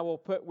 and I will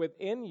put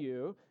within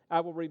you, I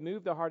will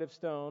remove the heart of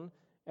stone,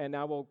 and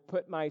I will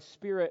put my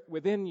spirit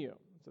within you.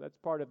 So that's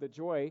part of the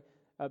joy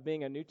of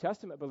being a New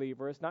Testament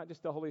believer. It's not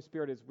just the Holy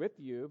Spirit is with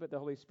you, but the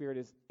Holy Spirit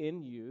is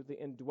in you, the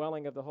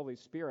indwelling of the Holy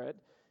Spirit.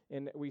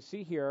 And we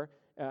see here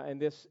in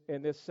this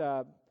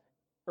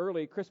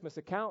early Christmas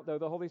account, though,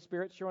 the Holy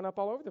Spirit showing up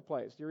all over the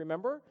place. Do you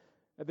remember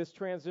this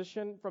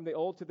transition from the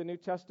Old to the New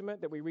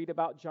Testament that we read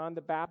about John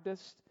the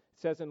Baptist?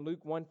 It says in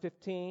Luke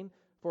 1:15,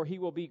 for he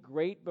will be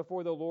great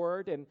before the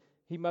Lord, and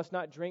he must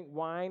not drink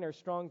wine or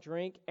strong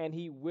drink, and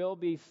he will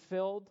be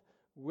filled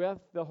with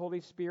the Holy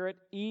Spirit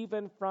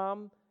even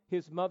from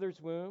his mother's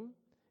womb.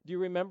 Do you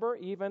remember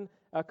even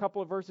a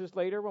couple of verses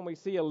later when we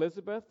see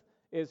Elizabeth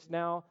is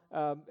now,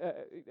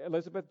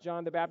 Elizabeth,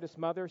 John the Baptist's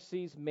mother,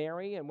 sees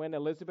Mary, and when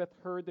Elizabeth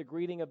heard the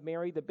greeting of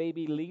Mary, the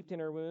baby leaped in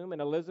her womb,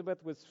 and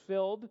Elizabeth was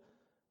filled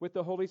with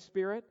the Holy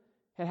Spirit.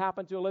 It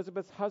happened to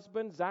Elizabeth's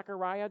husband,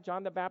 Zechariah,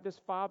 John the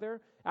Baptist's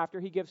father, after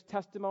he gives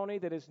testimony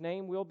that his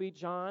name will be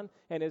John,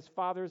 and his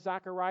father,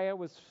 Zechariah,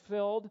 was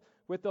filled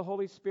with the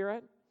Holy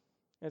Spirit.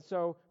 And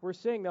so we're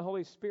seeing the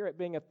Holy Spirit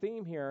being a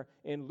theme here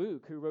in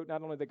Luke, who wrote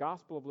not only the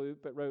Gospel of Luke,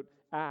 but wrote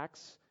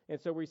Acts. And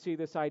so we see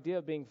this idea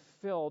of being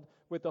filled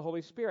with the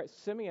Holy Spirit.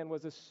 Simeon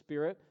was a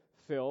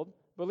Spirit-filled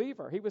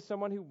believer. He was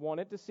someone who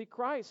wanted to see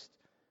Christ.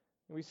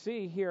 And we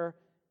see here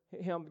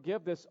him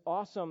give this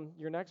awesome,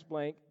 your next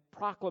blank,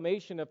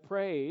 proclamation of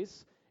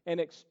praise and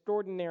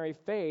extraordinary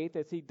faith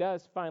as he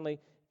does finally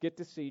get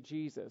to see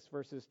Jesus.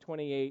 Verses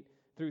 28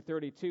 through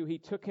 32, he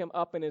took him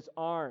up in his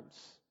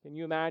arms. Can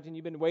you imagine?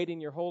 You've been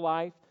waiting your whole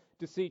life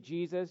to see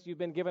Jesus. You've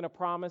been given a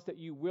promise that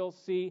you will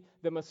see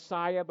the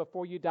Messiah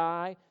before you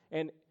die.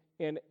 And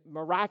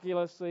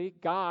miraculously,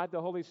 God,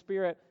 the Holy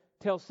Spirit,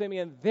 tells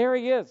Simeon, there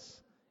he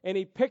is. And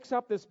he picks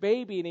up this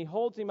baby and he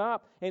holds him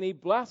up and he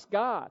blessed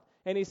God.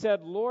 And he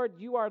said, Lord,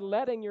 you are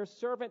letting your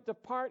servant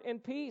depart in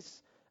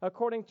peace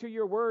according to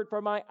your word.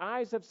 For my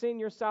eyes have seen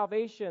your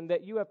salvation,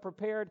 that you have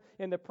prepared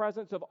in the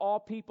presence of all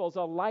peoples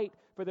a light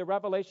for the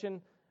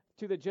revelation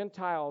to the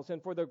Gentiles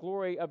and for the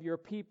glory of your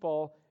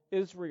people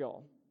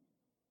Israel.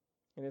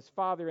 And his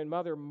father and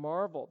mother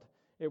marveled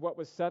at what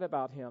was said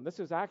about him. This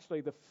is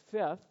actually the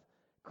 5th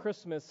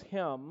Christmas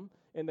hymn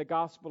in the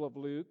Gospel of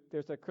Luke.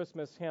 There's a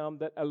Christmas hymn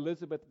that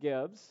Elizabeth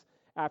gives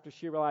after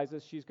she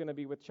realizes she's going to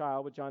be with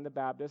child with John the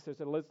Baptist.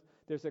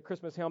 There's a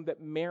Christmas hymn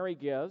that Mary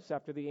gives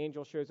after the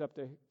angel shows up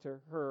to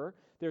her.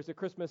 There's a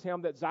Christmas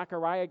hymn that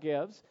Zechariah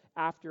gives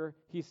after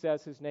he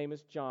says his name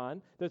is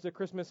John. There's a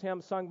Christmas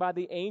hymn sung by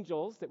the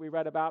angels that we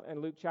read about in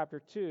Luke chapter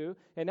 2.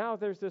 And now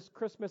there's this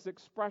Christmas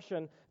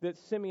expression that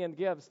Simeon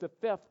gives, the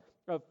 5th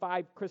of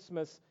 5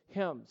 Christmas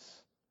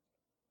hymns.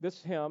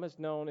 This hymn is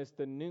known as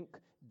the Nunc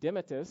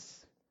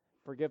Dimittis.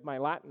 Forgive my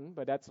Latin,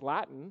 but that's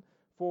Latin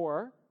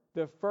for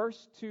the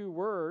first 2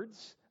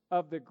 words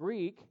of the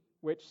Greek,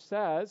 which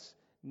says,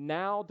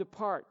 now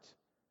depart.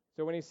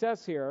 So when he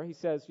says here, he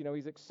says,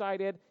 he's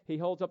excited. He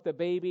holds up the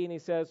baby and he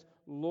says,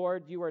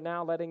 Lord, you are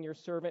now letting your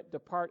servant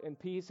depart in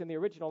peace. In the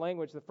original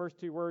language, the first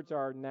 2 words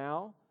are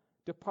now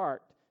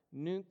depart,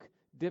 Nunc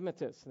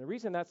Dimittis. And the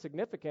reason that's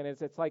significant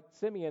is it's like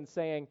Simeon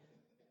saying,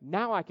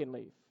 now I can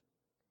leave.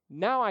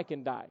 Now I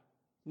can die.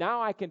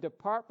 Now I can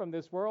depart from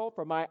this world,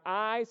 for my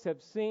eyes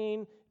have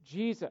seen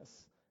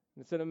Jesus.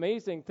 And it's an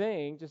amazing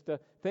thing just to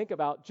think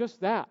about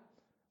just that.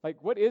 Like,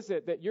 what is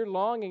it that you're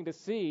longing to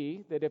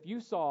see that if you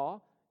saw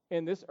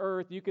in this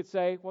earth, you could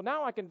say, well,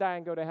 now I can die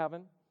and go to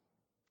heaven?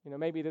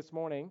 Maybe this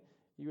morning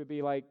you would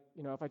be like,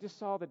 if I just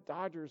saw the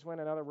Dodgers win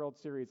another World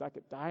Series, I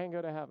could die and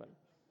go to heaven.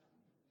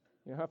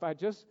 If I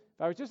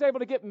was just able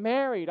to get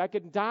married, I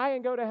could die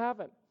and go to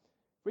heaven.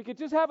 If we could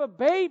just have a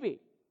baby,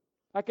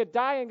 I could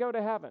die and go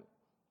to heaven.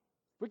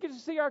 If we could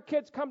just see our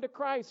kids come to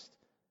Christ,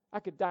 I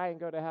could die and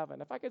go to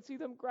heaven. If I could see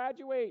them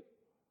graduate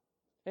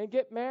and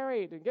get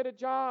married and get a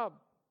job,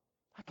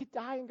 I could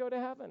die and go to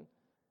heaven.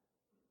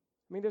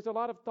 I mean, there's a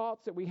lot of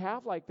thoughts that we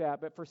have like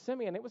that, but for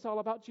Simeon, it was all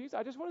about Jesus.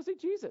 I just want to see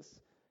Jesus.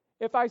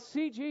 If I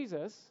see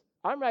Jesus,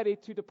 I'm ready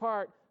to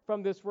depart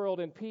from this world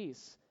in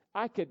peace.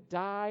 I could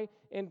die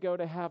and go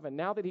to heaven.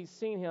 Now that he's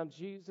seen him,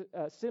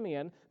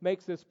 Simeon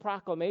makes this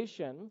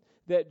proclamation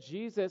that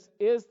Jesus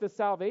is the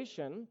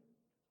salvation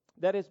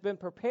that has been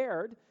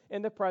prepared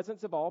in the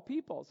presence of all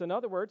peoples. In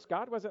other words,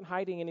 God wasn't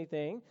hiding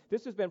anything.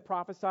 This has been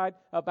prophesied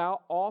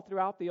about all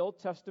throughout the Old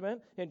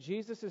Testament, and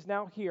Jesus is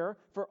now here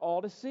for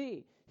all to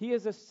see. He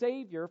is a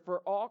Savior for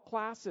all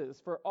classes,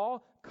 for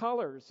all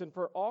colors, and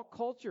for all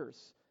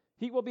cultures.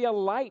 He will be a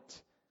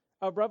light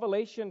of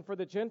revelation for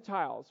the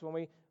Gentiles. When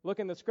we look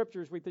in the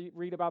Scriptures, we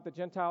read about the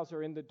Gentiles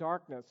are in the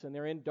darkness, and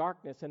they're in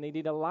darkness, and they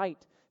need a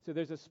light. So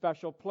there's a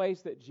special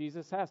place that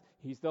Jesus has.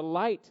 He's the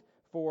light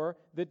for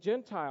the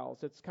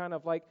Gentiles. It's kind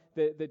of like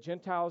the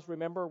Gentiles,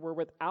 remember, were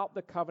without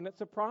the covenants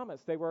of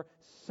promise. They were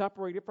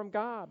separated from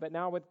God. But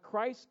now when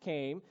Christ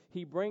came,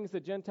 he brings the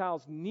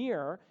Gentiles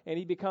near, and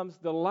he becomes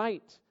the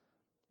light.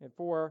 And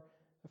for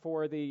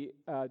the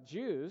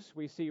Jews,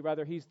 we see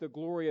rather he's the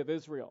glory of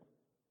Israel.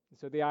 And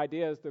so the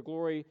idea is the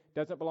glory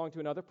doesn't belong to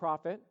another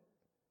prophet.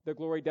 The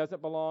glory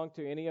doesn't belong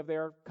to any of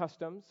their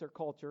customs or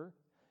culture.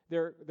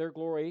 Their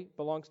glory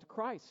belongs to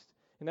Christ.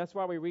 And that's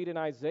why we read in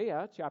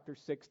Isaiah chapter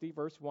 60,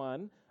 verse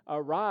 1,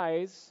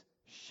 arise,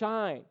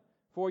 shine,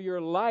 for your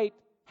light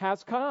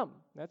has come.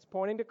 That's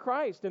pointing to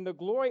Christ. And the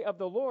glory of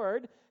the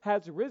Lord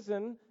has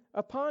risen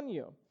upon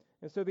you.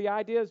 And so the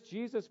idea is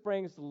Jesus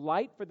brings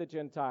light for the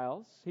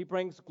Gentiles. He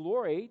brings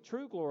glory,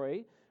 true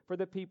glory, for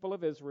the people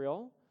of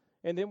Israel.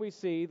 And then we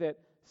see that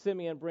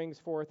Simeon brings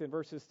forth in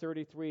verses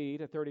 33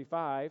 to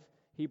 35,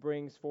 he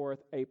brings forth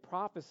a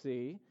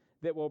prophecy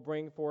that will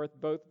bring forth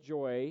both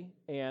joy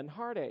and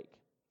heartache.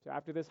 So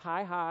after this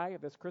high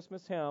of this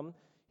Christmas hymn,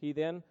 he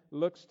then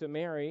looks to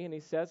Mary and he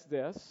says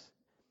this.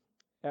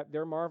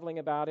 They're marveling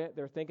about it.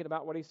 They're thinking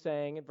about what he's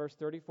saying in verse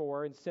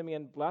 34. And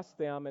Simeon blessed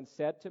them and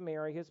said to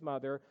Mary, his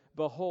mother,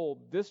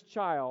 behold, this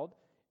child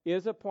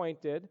is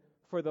appointed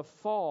for the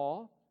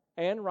fall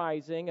and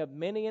rising of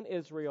many in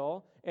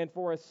Israel, and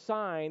for a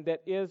sign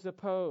that is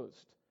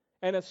opposed.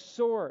 And a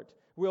sword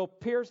will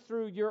pierce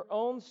through your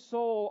own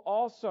soul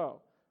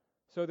also,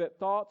 so that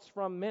thoughts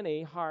from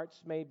many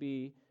hearts may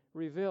be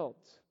revealed.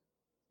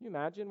 Can you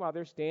imagine while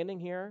they're standing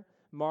here,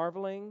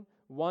 marveling,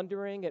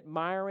 wondering,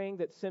 admiring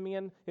that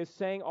Simeon is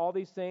saying all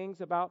these things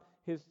about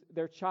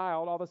their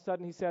child, all of a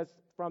sudden he says,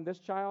 from this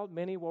child,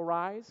 many will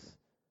rise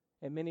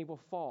and many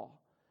will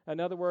fall. In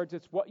other words,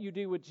 it's what you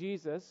do with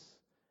Jesus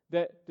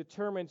that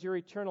determines your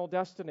eternal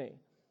destiny.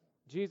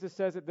 Jesus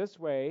says it this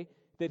way,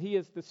 that he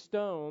is the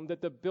stone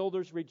that the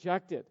builders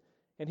rejected,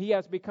 and he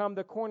has become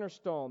the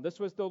cornerstone. This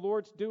was the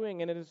Lord's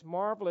doing, and it is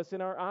marvelous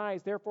in our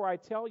eyes. Therefore, I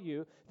tell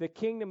you, the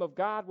kingdom of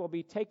God will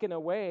be taken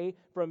away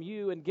from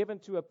you and given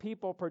to a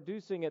people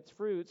producing its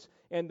fruits,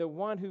 and the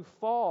one who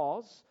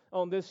falls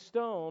on this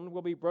stone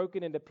will be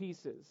broken into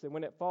pieces. And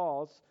when it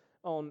falls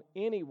on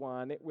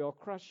anyone, it will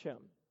crush him.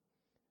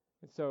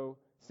 And so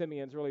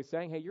Simeon's really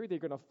saying, hey, you're either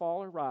going to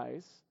fall or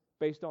rise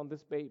based on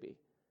this baby,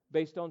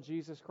 based on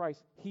Jesus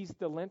Christ. He's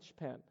the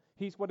linchpin.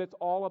 He's what it's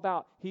all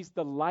about. He's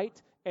the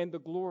light and the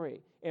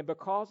glory. And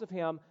because of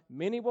him,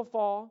 many will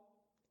fall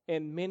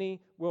and many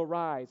will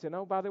rise. And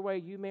oh, by the way,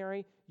 you,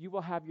 Mary, you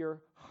will have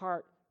your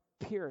heart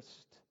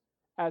pierced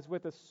as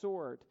with a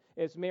sword,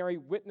 as Mary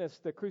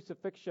witnessed the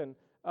crucifixion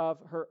of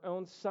her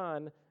own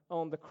son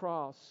on the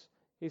cross.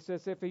 He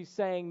says, if he's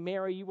saying,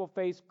 Mary, you will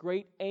face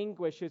great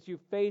anguish as you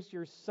face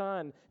your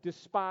son,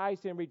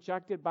 despised and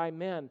rejected by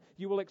men.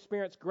 You will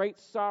experience great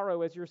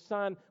sorrow as your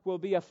son will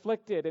be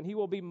afflicted, and he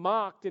will be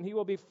mocked, and he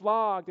will be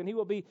flogged, and he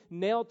will be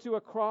nailed to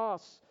a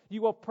cross.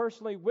 You will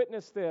personally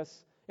witness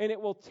this, and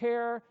it will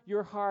tear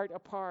your heart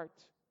apart.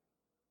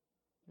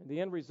 And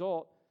the end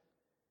result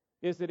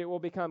is that it will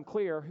become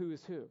clear who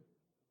is who.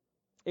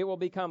 It will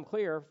become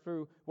clear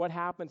through what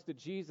happens to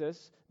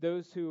Jesus,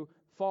 those who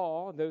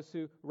fall, those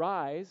who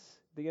rise.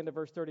 The end of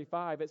verse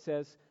 35, it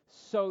says,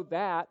 so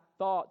that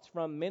thoughts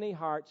from many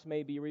hearts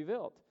may be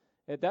revealed.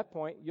 At that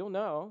point, you'll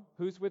know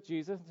who's with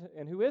Jesus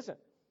and who isn't.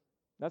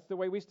 That's the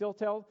way we still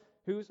tell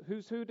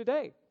who's who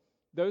today.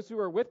 Those who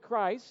are with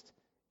Christ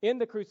in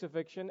the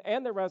crucifixion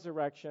and the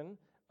resurrection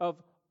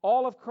of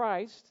all of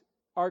Christ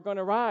are going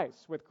to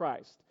rise with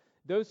Christ.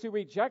 Those who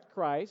reject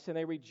Christ, and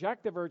they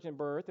reject the virgin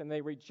birth, and they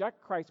reject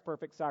Christ's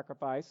perfect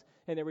sacrifice,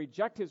 and they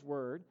reject his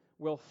word,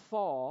 will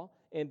fall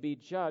and be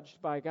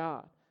judged by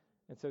God.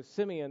 And so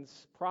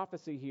Simeon's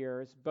prophecy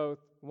here is both,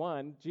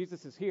 one,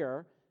 Jesus is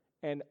here,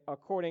 and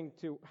according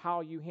to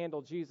how you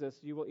handle Jesus,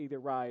 you will either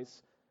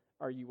rise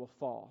or you will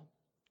fall.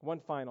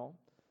 One final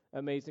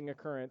amazing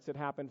occurrence that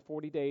happened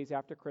 40 days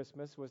after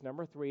Christmas was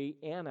number 3.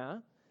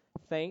 Anna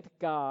thanked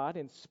God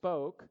and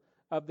spoke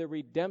of the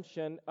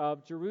redemption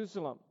of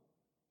Jerusalem.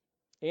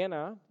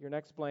 Anna, your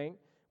next blank,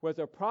 was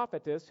a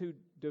prophetess who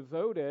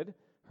devoted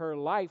her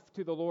life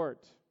to the Lord.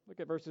 Look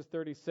at verses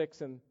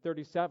 36 and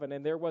 37.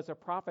 And there was a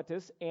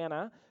prophetess,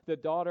 Anna, the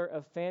daughter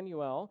of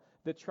Phanuel,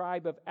 the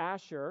tribe of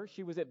Asher.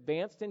 She was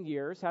advanced in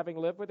years, having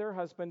lived with her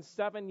husband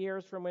 7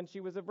 years from when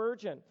she was a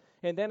virgin,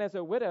 and then as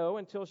a widow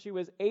until she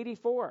was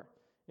 84.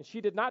 And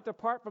she did not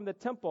depart from the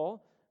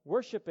temple,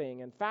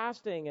 worshiping and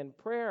fasting and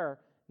prayer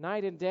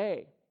night and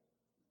day.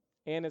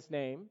 Anna's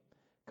name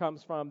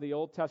comes from the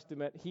Old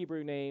Testament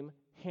Hebrew name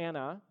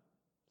Hannah.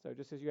 So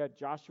just as you had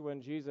Joshua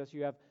and Jesus,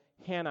 you have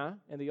Hannah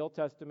in the Old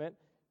Testament,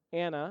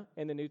 Anna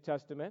in the New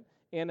Testament.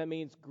 Anna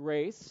means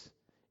grace,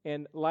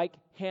 and like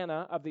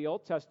Hannah of the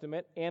Old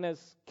Testament,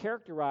 Anna's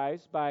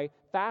characterized by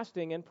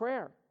fasting and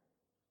prayer.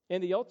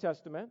 In the Old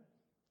Testament,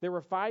 there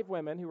were 5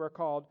 women who were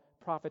called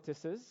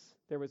prophetesses.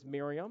 There was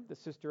Miriam, the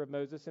sister of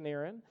Moses and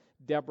Aaron,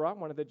 Deborah,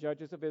 one of the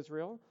judges of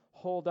Israel,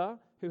 Huldah,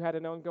 who had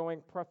an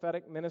ongoing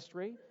prophetic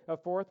ministry. A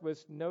 4th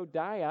was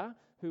Noadiah,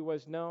 who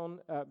was known,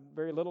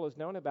 very little is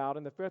known about,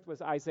 and the 5th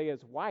was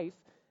Isaiah's wife,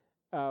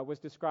 was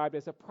described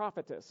as a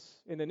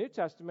prophetess. In the New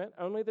Testament,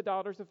 only the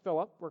daughters of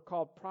Philip were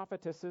called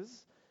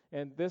prophetesses,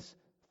 and this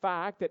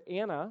fact that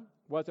Anna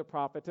was a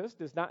prophetess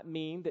does not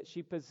mean that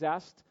she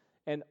possessed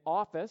an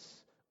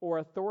office or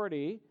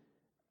authority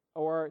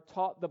or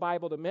taught the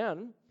Bible to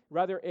men.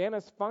 Rather,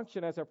 Anna's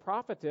function as a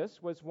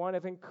prophetess was one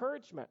of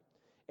encouragement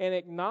and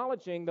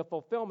acknowledging the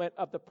fulfillment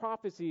of the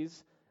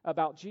prophecies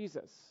about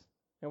Jesus.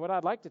 And what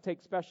I'd like to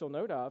take special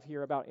note of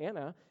here about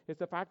Anna is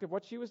the fact of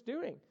what she was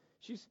doing.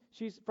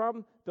 She's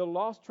from the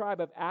lost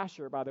tribe of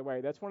Asher, by the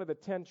way. That's one of the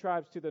 10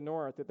 tribes to the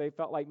north that they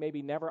felt like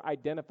maybe never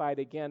identified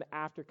again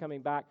after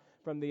coming back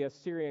from the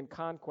Assyrian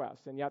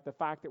conquest. And yet the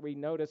fact that we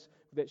notice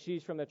that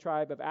she's from the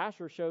tribe of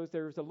Asher shows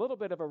there's a little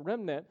bit of a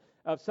remnant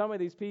of some of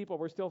these people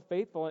were still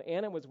faithful, and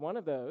Anna was one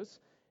of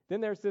those.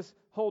 Then there's this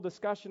whole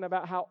discussion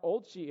about how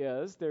old she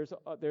is.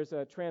 There's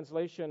a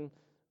translation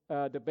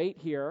debate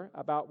here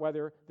about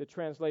whether the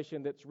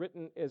translation that's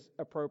written is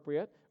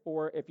appropriate,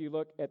 or if you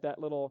look at that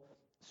little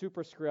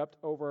superscript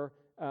over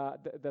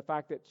the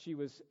fact that she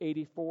was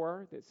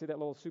 84. See that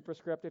little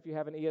superscript if you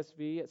have an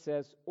ESV? It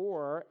says,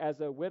 or as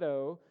a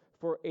widow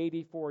for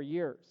 84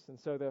 years. And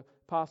so the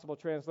possible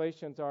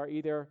translations are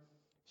either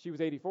she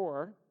was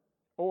 84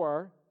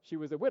 or she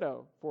was a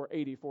widow for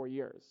 84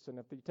 years. And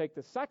if you take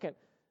the second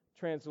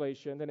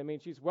translation, then it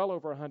means she's well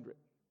over 100.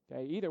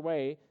 Okay? Either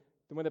way,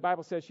 when the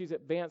Bible says she's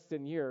advanced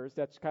in years,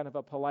 that's kind of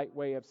a polite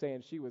way of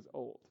saying she was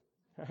old.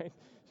 Right?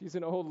 She's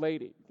an old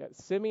lady. You got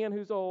Simeon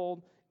who's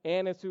old,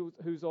 Anna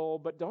who's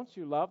old, but don't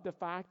you love the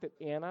fact that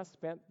Anna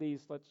spent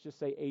these, let's just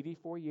say,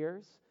 84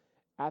 years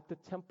at the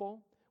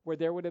temple, where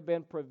there would have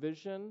been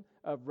provision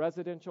of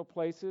residential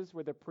places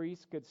where the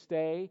priests could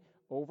stay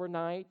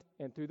overnight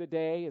and through the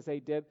day as they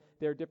did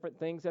their different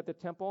things at the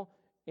temple.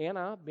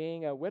 Anna,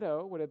 being a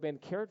widow, would have been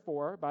cared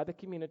for by the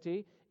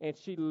community, and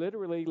she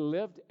literally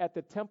lived at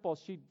the temple.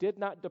 She did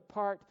not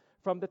depart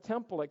from the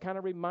temple. It kind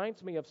of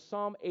reminds me of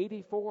Psalm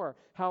 84.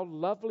 How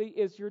lovely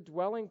is your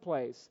dwelling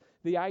place.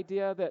 The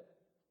idea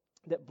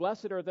that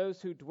blessed are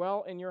those who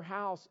dwell in your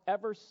house,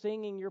 ever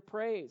singing your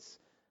praise.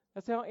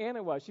 That's how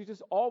Anna was. She's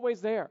just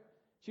always there.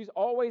 She's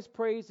always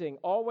praising,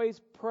 always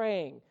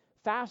praying,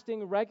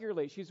 fasting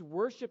regularly. She's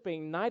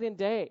worshiping night and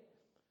day.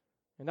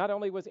 And not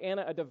only was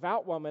Anna a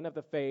devout woman of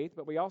the faith,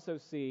 but we also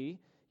see,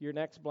 your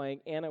next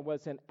blank, Anna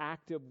was an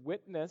active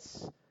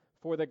witness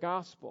for the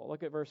gospel.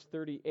 Look at verse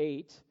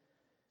 38.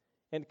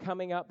 And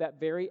coming up that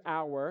very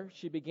hour,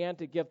 she began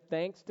to give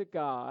thanks to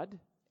God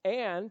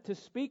and to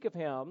speak of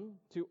him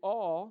to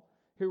all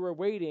who were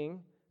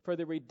waiting for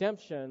the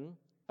redemption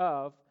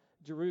of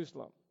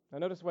Jerusalem. Now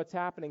notice what's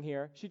happening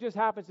here. She just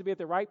happens to be at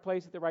the right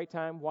place at the right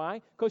time.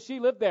 Why? Because she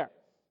lived there.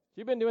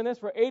 She'd been doing this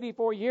for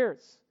 84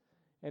 years.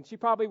 And she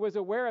probably was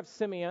aware of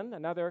Simeon,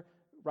 another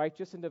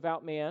righteous and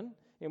devout man.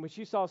 And when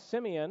she saw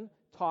Simeon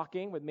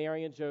talking with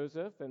Mary and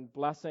Joseph and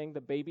blessing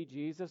the baby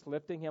Jesus,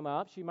 lifting him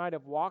up, she might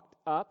have walked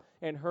up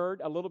and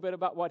heard a little bit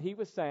about what he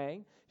was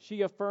saying.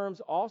 She affirms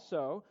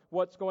also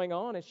what's going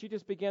on, and she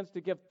just begins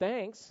to give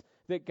thanks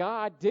that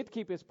God did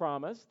keep his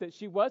promise, that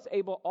she was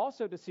able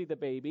also to see the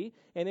baby,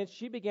 and then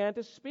she began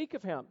to speak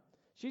of him.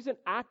 She's an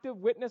active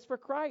witness for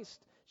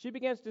Christ. She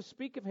begins to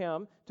speak of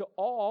him to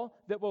all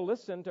that will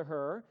listen to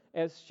her,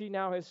 as she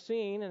now has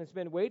seen and has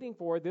been waiting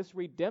for this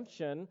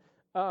redemption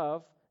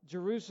of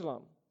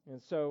Jerusalem.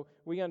 And so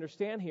we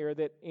understand here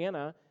that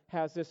Anna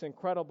has this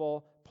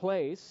incredible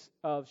place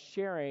of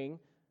sharing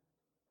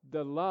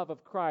the love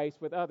of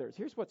Christ with others.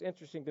 Here's what's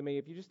interesting to me.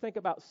 If you just think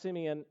about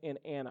Simeon and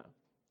Anna.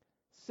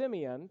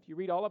 Simeon, if you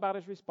read all about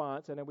his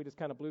response, I know we just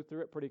kind of blew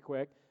through it pretty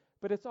quick,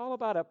 but it's all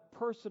about a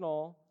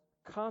personal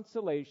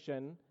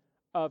consolation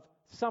of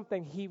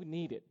something he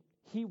needed.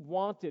 He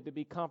wanted to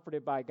be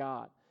comforted by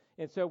God.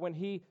 And so when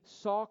he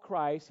saw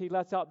Christ, he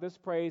lets out this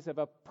praise of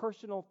a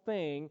personal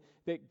thing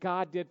that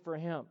God did for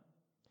him.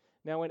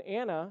 Now, when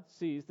Anna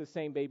sees the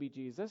same baby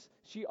Jesus,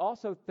 she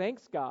also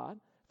thanks God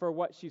for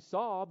what she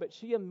saw, but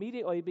she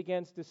immediately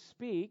begins to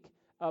speak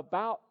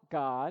about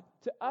God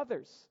to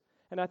others.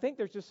 And I think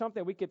there's just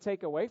something we could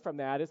take away from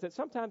that, is that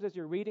sometimes as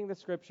you're reading the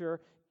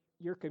Scripture,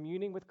 you're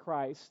communing with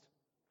Christ,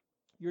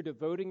 you're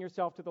devoting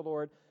yourself to the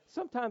Lord,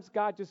 sometimes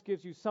God just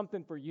gives you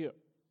something for you.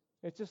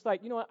 It's just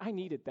like, you know what, I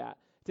needed that.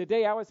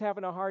 Today I was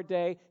having a hard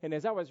day, and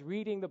as I was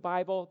reading the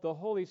Bible, the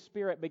Holy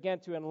Spirit began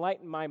to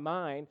enlighten my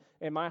mind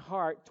and my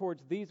heart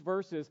towards these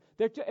verses.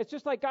 It's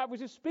just like God was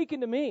just speaking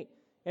to me.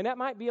 And that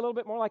might be a little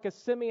bit more like a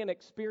Simeon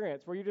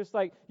experience, where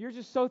you're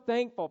just so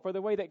thankful for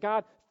the way that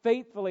God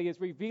faithfully is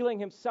revealing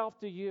himself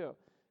to you.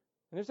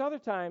 And there's other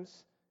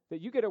times that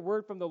you get a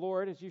word from the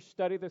Lord as you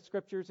study the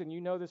Scriptures and you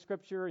know the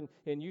Scripture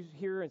and you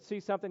hear and see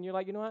something, you're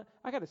like, you know what,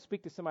 I got to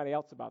speak to somebody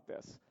else about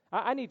this.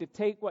 I need to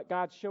take what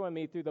God's showing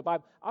me through the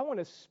Bible. I want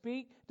to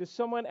speak to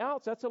someone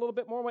else. That's a little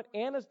bit more what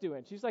Anna's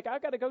doing. She's like,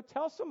 I've got to go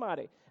tell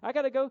somebody. I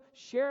got to go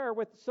share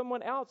with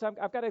someone else.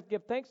 I've got to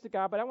give thanks to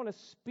God, but I want to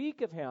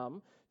speak of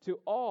him to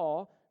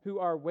all who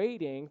are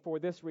waiting for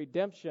this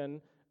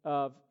redemption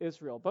of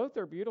Israel. Both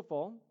are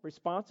beautiful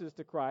responses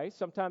to Christ.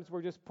 Sometimes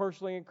we're just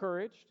personally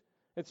encouraged,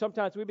 and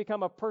sometimes we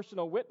become a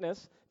personal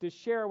witness to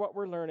share what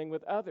we're learning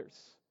with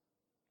others.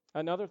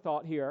 Another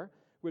thought here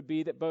would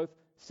be that both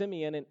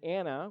Simeon and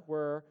Anna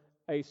were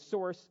a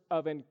source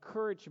of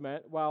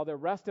encouragement while the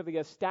rest of the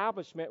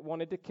establishment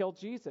wanted to kill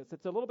Jesus.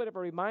 It's a little bit of a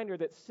reminder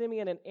that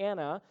Simeon and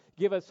Anna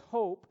give us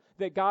hope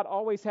that God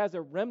always has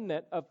a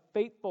remnant of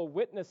faithful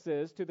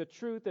witnesses to the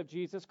truth of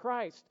Jesus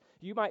Christ.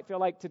 You might feel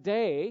like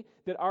today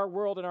that our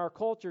world and our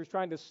culture is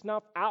trying to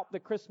snuff out the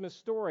Christmas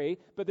story,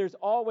 but there's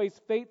always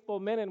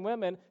faithful men and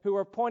women who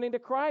are pointing to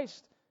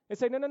Christ and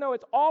say, no,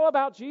 it's all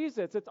about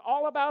Jesus. It's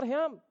all about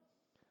him.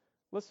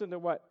 Listen to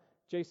what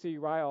J.C.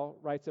 Ryle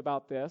writes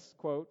about this,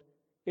 quote,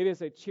 "It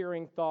is a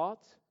cheering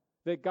thought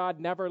that God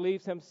never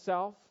leaves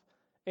himself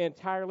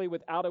entirely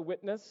without a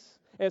witness.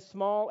 As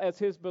small as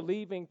his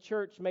believing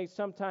church may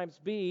sometimes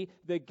be,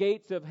 the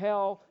gates of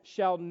hell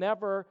shall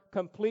never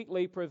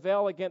completely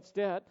prevail against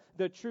it.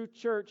 The true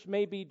church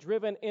may be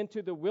driven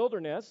into the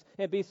wilderness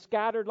and be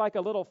scattered like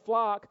a little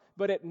flock,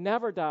 but it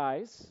never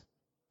dies.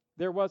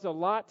 There was a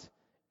Lot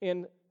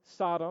in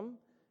Sodom.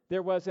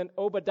 There was an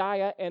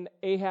Obadiah in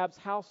Ahab's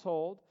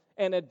household,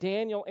 and a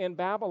Daniel in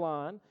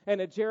Babylon,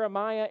 and a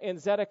Jeremiah in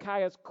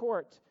Zedekiah's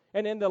court.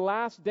 And in the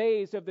last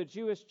days of the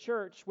Jewish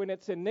church, when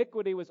its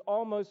iniquity was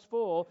almost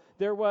full,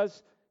 there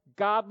was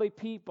godly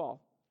people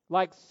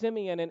like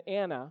Simeon and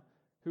Anna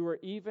who were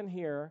even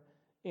here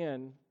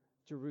in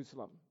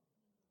Jerusalem."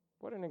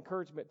 What an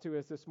encouragement to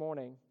us this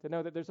morning to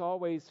know that there's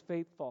always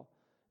faithful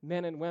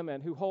men and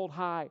women who hold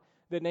high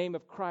the name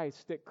of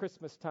Christ at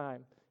Christmas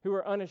time, who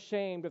are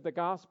unashamed of the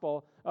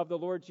gospel of the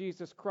Lord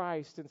Jesus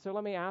Christ. And so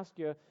let me ask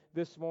you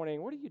this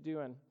morning, what are you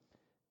doing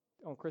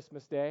on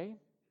Christmas Day?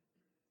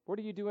 What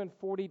are you doing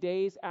 40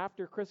 days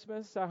after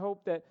Christmas? I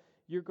hope that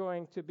you're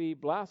going to be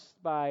blessed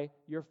by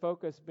your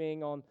focus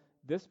being on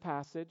this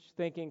passage,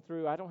 thinking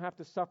through, I don't have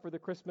to suffer the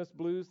Christmas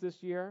blues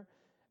this year.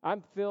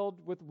 I'm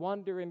filled with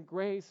wonder and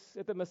grace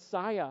at the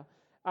Messiah.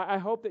 I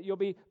hope that you'll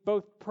be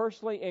both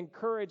personally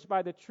encouraged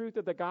by the truth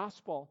of the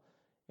gospel,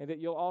 and that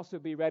you'll also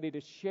be ready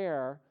to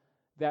share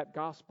that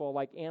gospel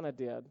like Anna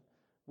did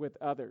with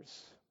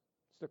others.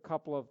 Just a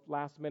couple of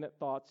last-minute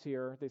thoughts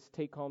here, this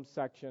take-home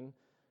section.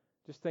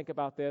 Just think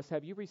about this.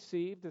 Have you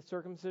received the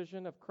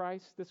circumcision of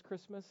Christ this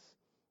Christmas?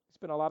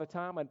 Spent a lot of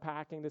time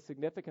unpacking the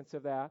significance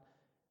of that.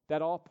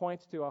 That all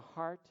points to a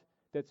heart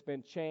that's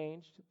been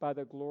changed by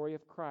the glory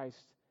of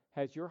Christ.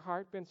 Has your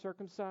heart been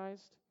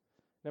circumcised?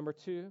 Number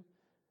 2,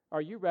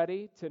 are you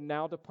ready to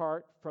now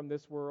depart from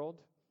this world?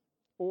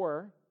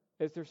 Or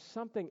is there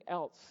something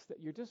else that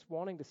you're just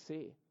wanting to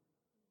see?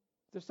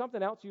 Is there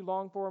something else you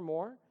long for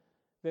more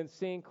than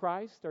seeing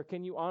Christ? Or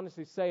can you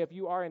honestly say, if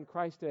you are in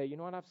Christ today, you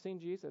know what, I've seen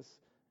Jesus.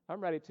 I'm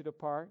ready to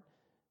depart.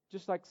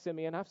 Just like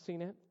Simeon, I've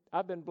seen it.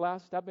 I've been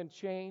blessed. I've been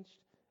changed.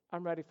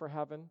 I'm ready for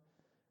heaven.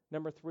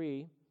 Number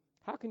 3,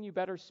 how can you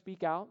better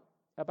speak out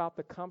about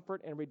the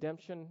comfort and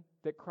redemption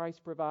that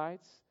Christ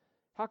provides?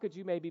 How could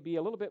you maybe be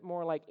a little bit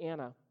more like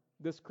Anna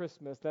this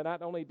Christmas, that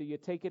not only do you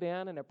take it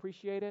in and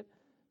appreciate it,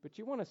 but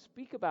you want to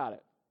speak about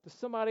it to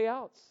somebody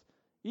else?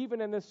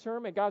 Even in this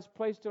sermon, God's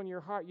placed on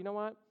your heart, you know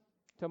what?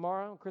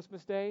 Tomorrow,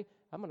 Christmas Day,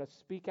 I'm going to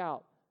speak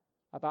out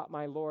about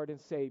my Lord and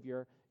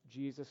Savior,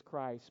 Jesus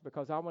Christ,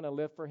 because I want to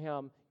live for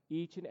Him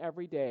each and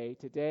every day,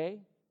 today,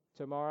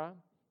 tomorrow,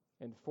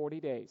 and 40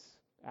 days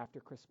after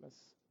Christmas.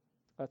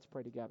 Let's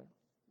pray together.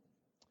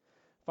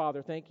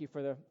 Father, thank you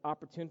for the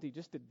opportunity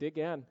just to dig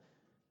in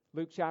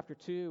Luke chapter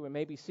 2 and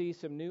maybe see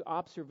some new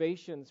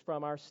observations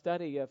from our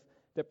study of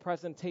the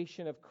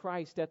presentation of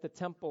Christ at the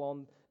temple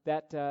on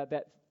that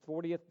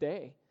 40th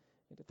day.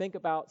 And to think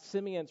about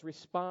Simeon's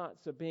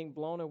response of being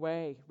blown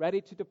away,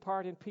 ready to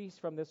depart in peace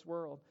from this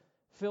world,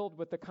 filled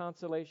with the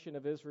consolation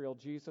of Israel,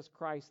 Jesus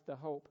Christ, the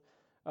hope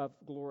of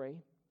glory.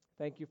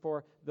 Thank you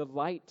for the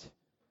light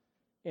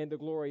and the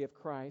glory of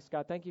Christ.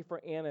 God, thank you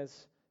for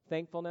Anna's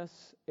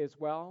thankfulness as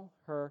well,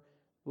 her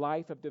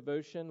life of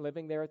devotion,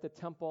 living there at the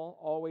temple,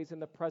 always in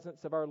the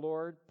presence of our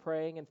Lord,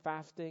 praying and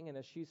fasting. And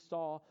as she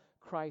saw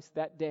Christ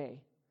that day,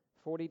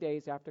 40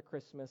 days after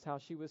Christmas, how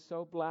she was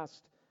so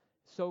blessed,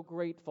 so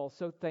grateful,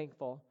 so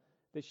thankful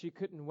that she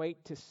couldn't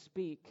wait to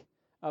speak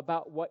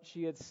about what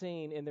she had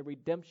seen in the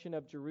redemption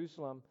of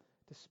Jerusalem,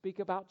 to speak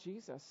about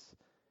Jesus.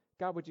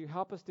 God, would you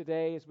help us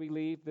today as we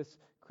leave this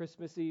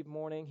Christmas Eve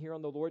morning here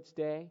on the Lord's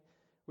Day?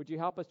 Would you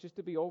help us just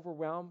to be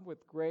overwhelmed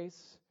with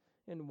grace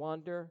and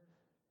wonder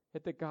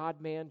at the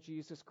God-man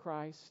Jesus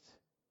Christ,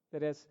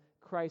 that as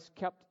Christ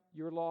kept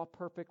your law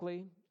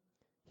perfectly,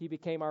 He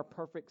became our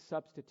perfect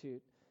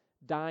substitute,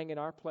 dying in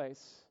our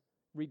place,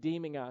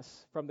 redeeming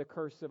us from the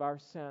curse of our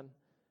sin,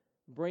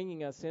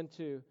 bringing us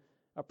into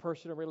a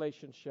personal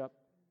relationship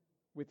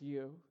with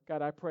you.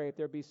 God, I pray if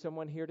there be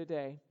someone here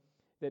today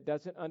that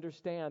doesn't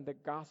understand the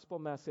gospel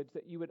message,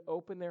 that you would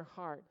open their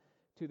heart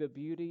to the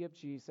beauty of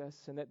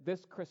Jesus, and that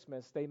this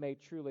Christmas they may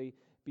truly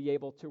be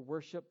able to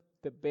worship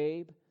the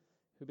babe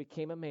who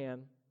became a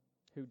man,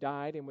 who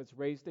died and was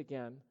raised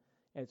again,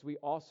 as we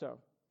also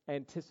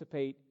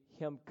anticipate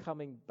Him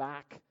coming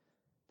back,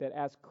 that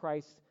as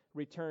Christ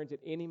returns at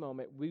any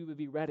moment, we would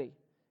be ready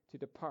to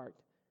depart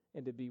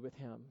and to be with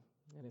Him.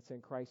 And it's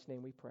in Christ's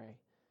name we pray.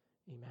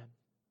 Amen.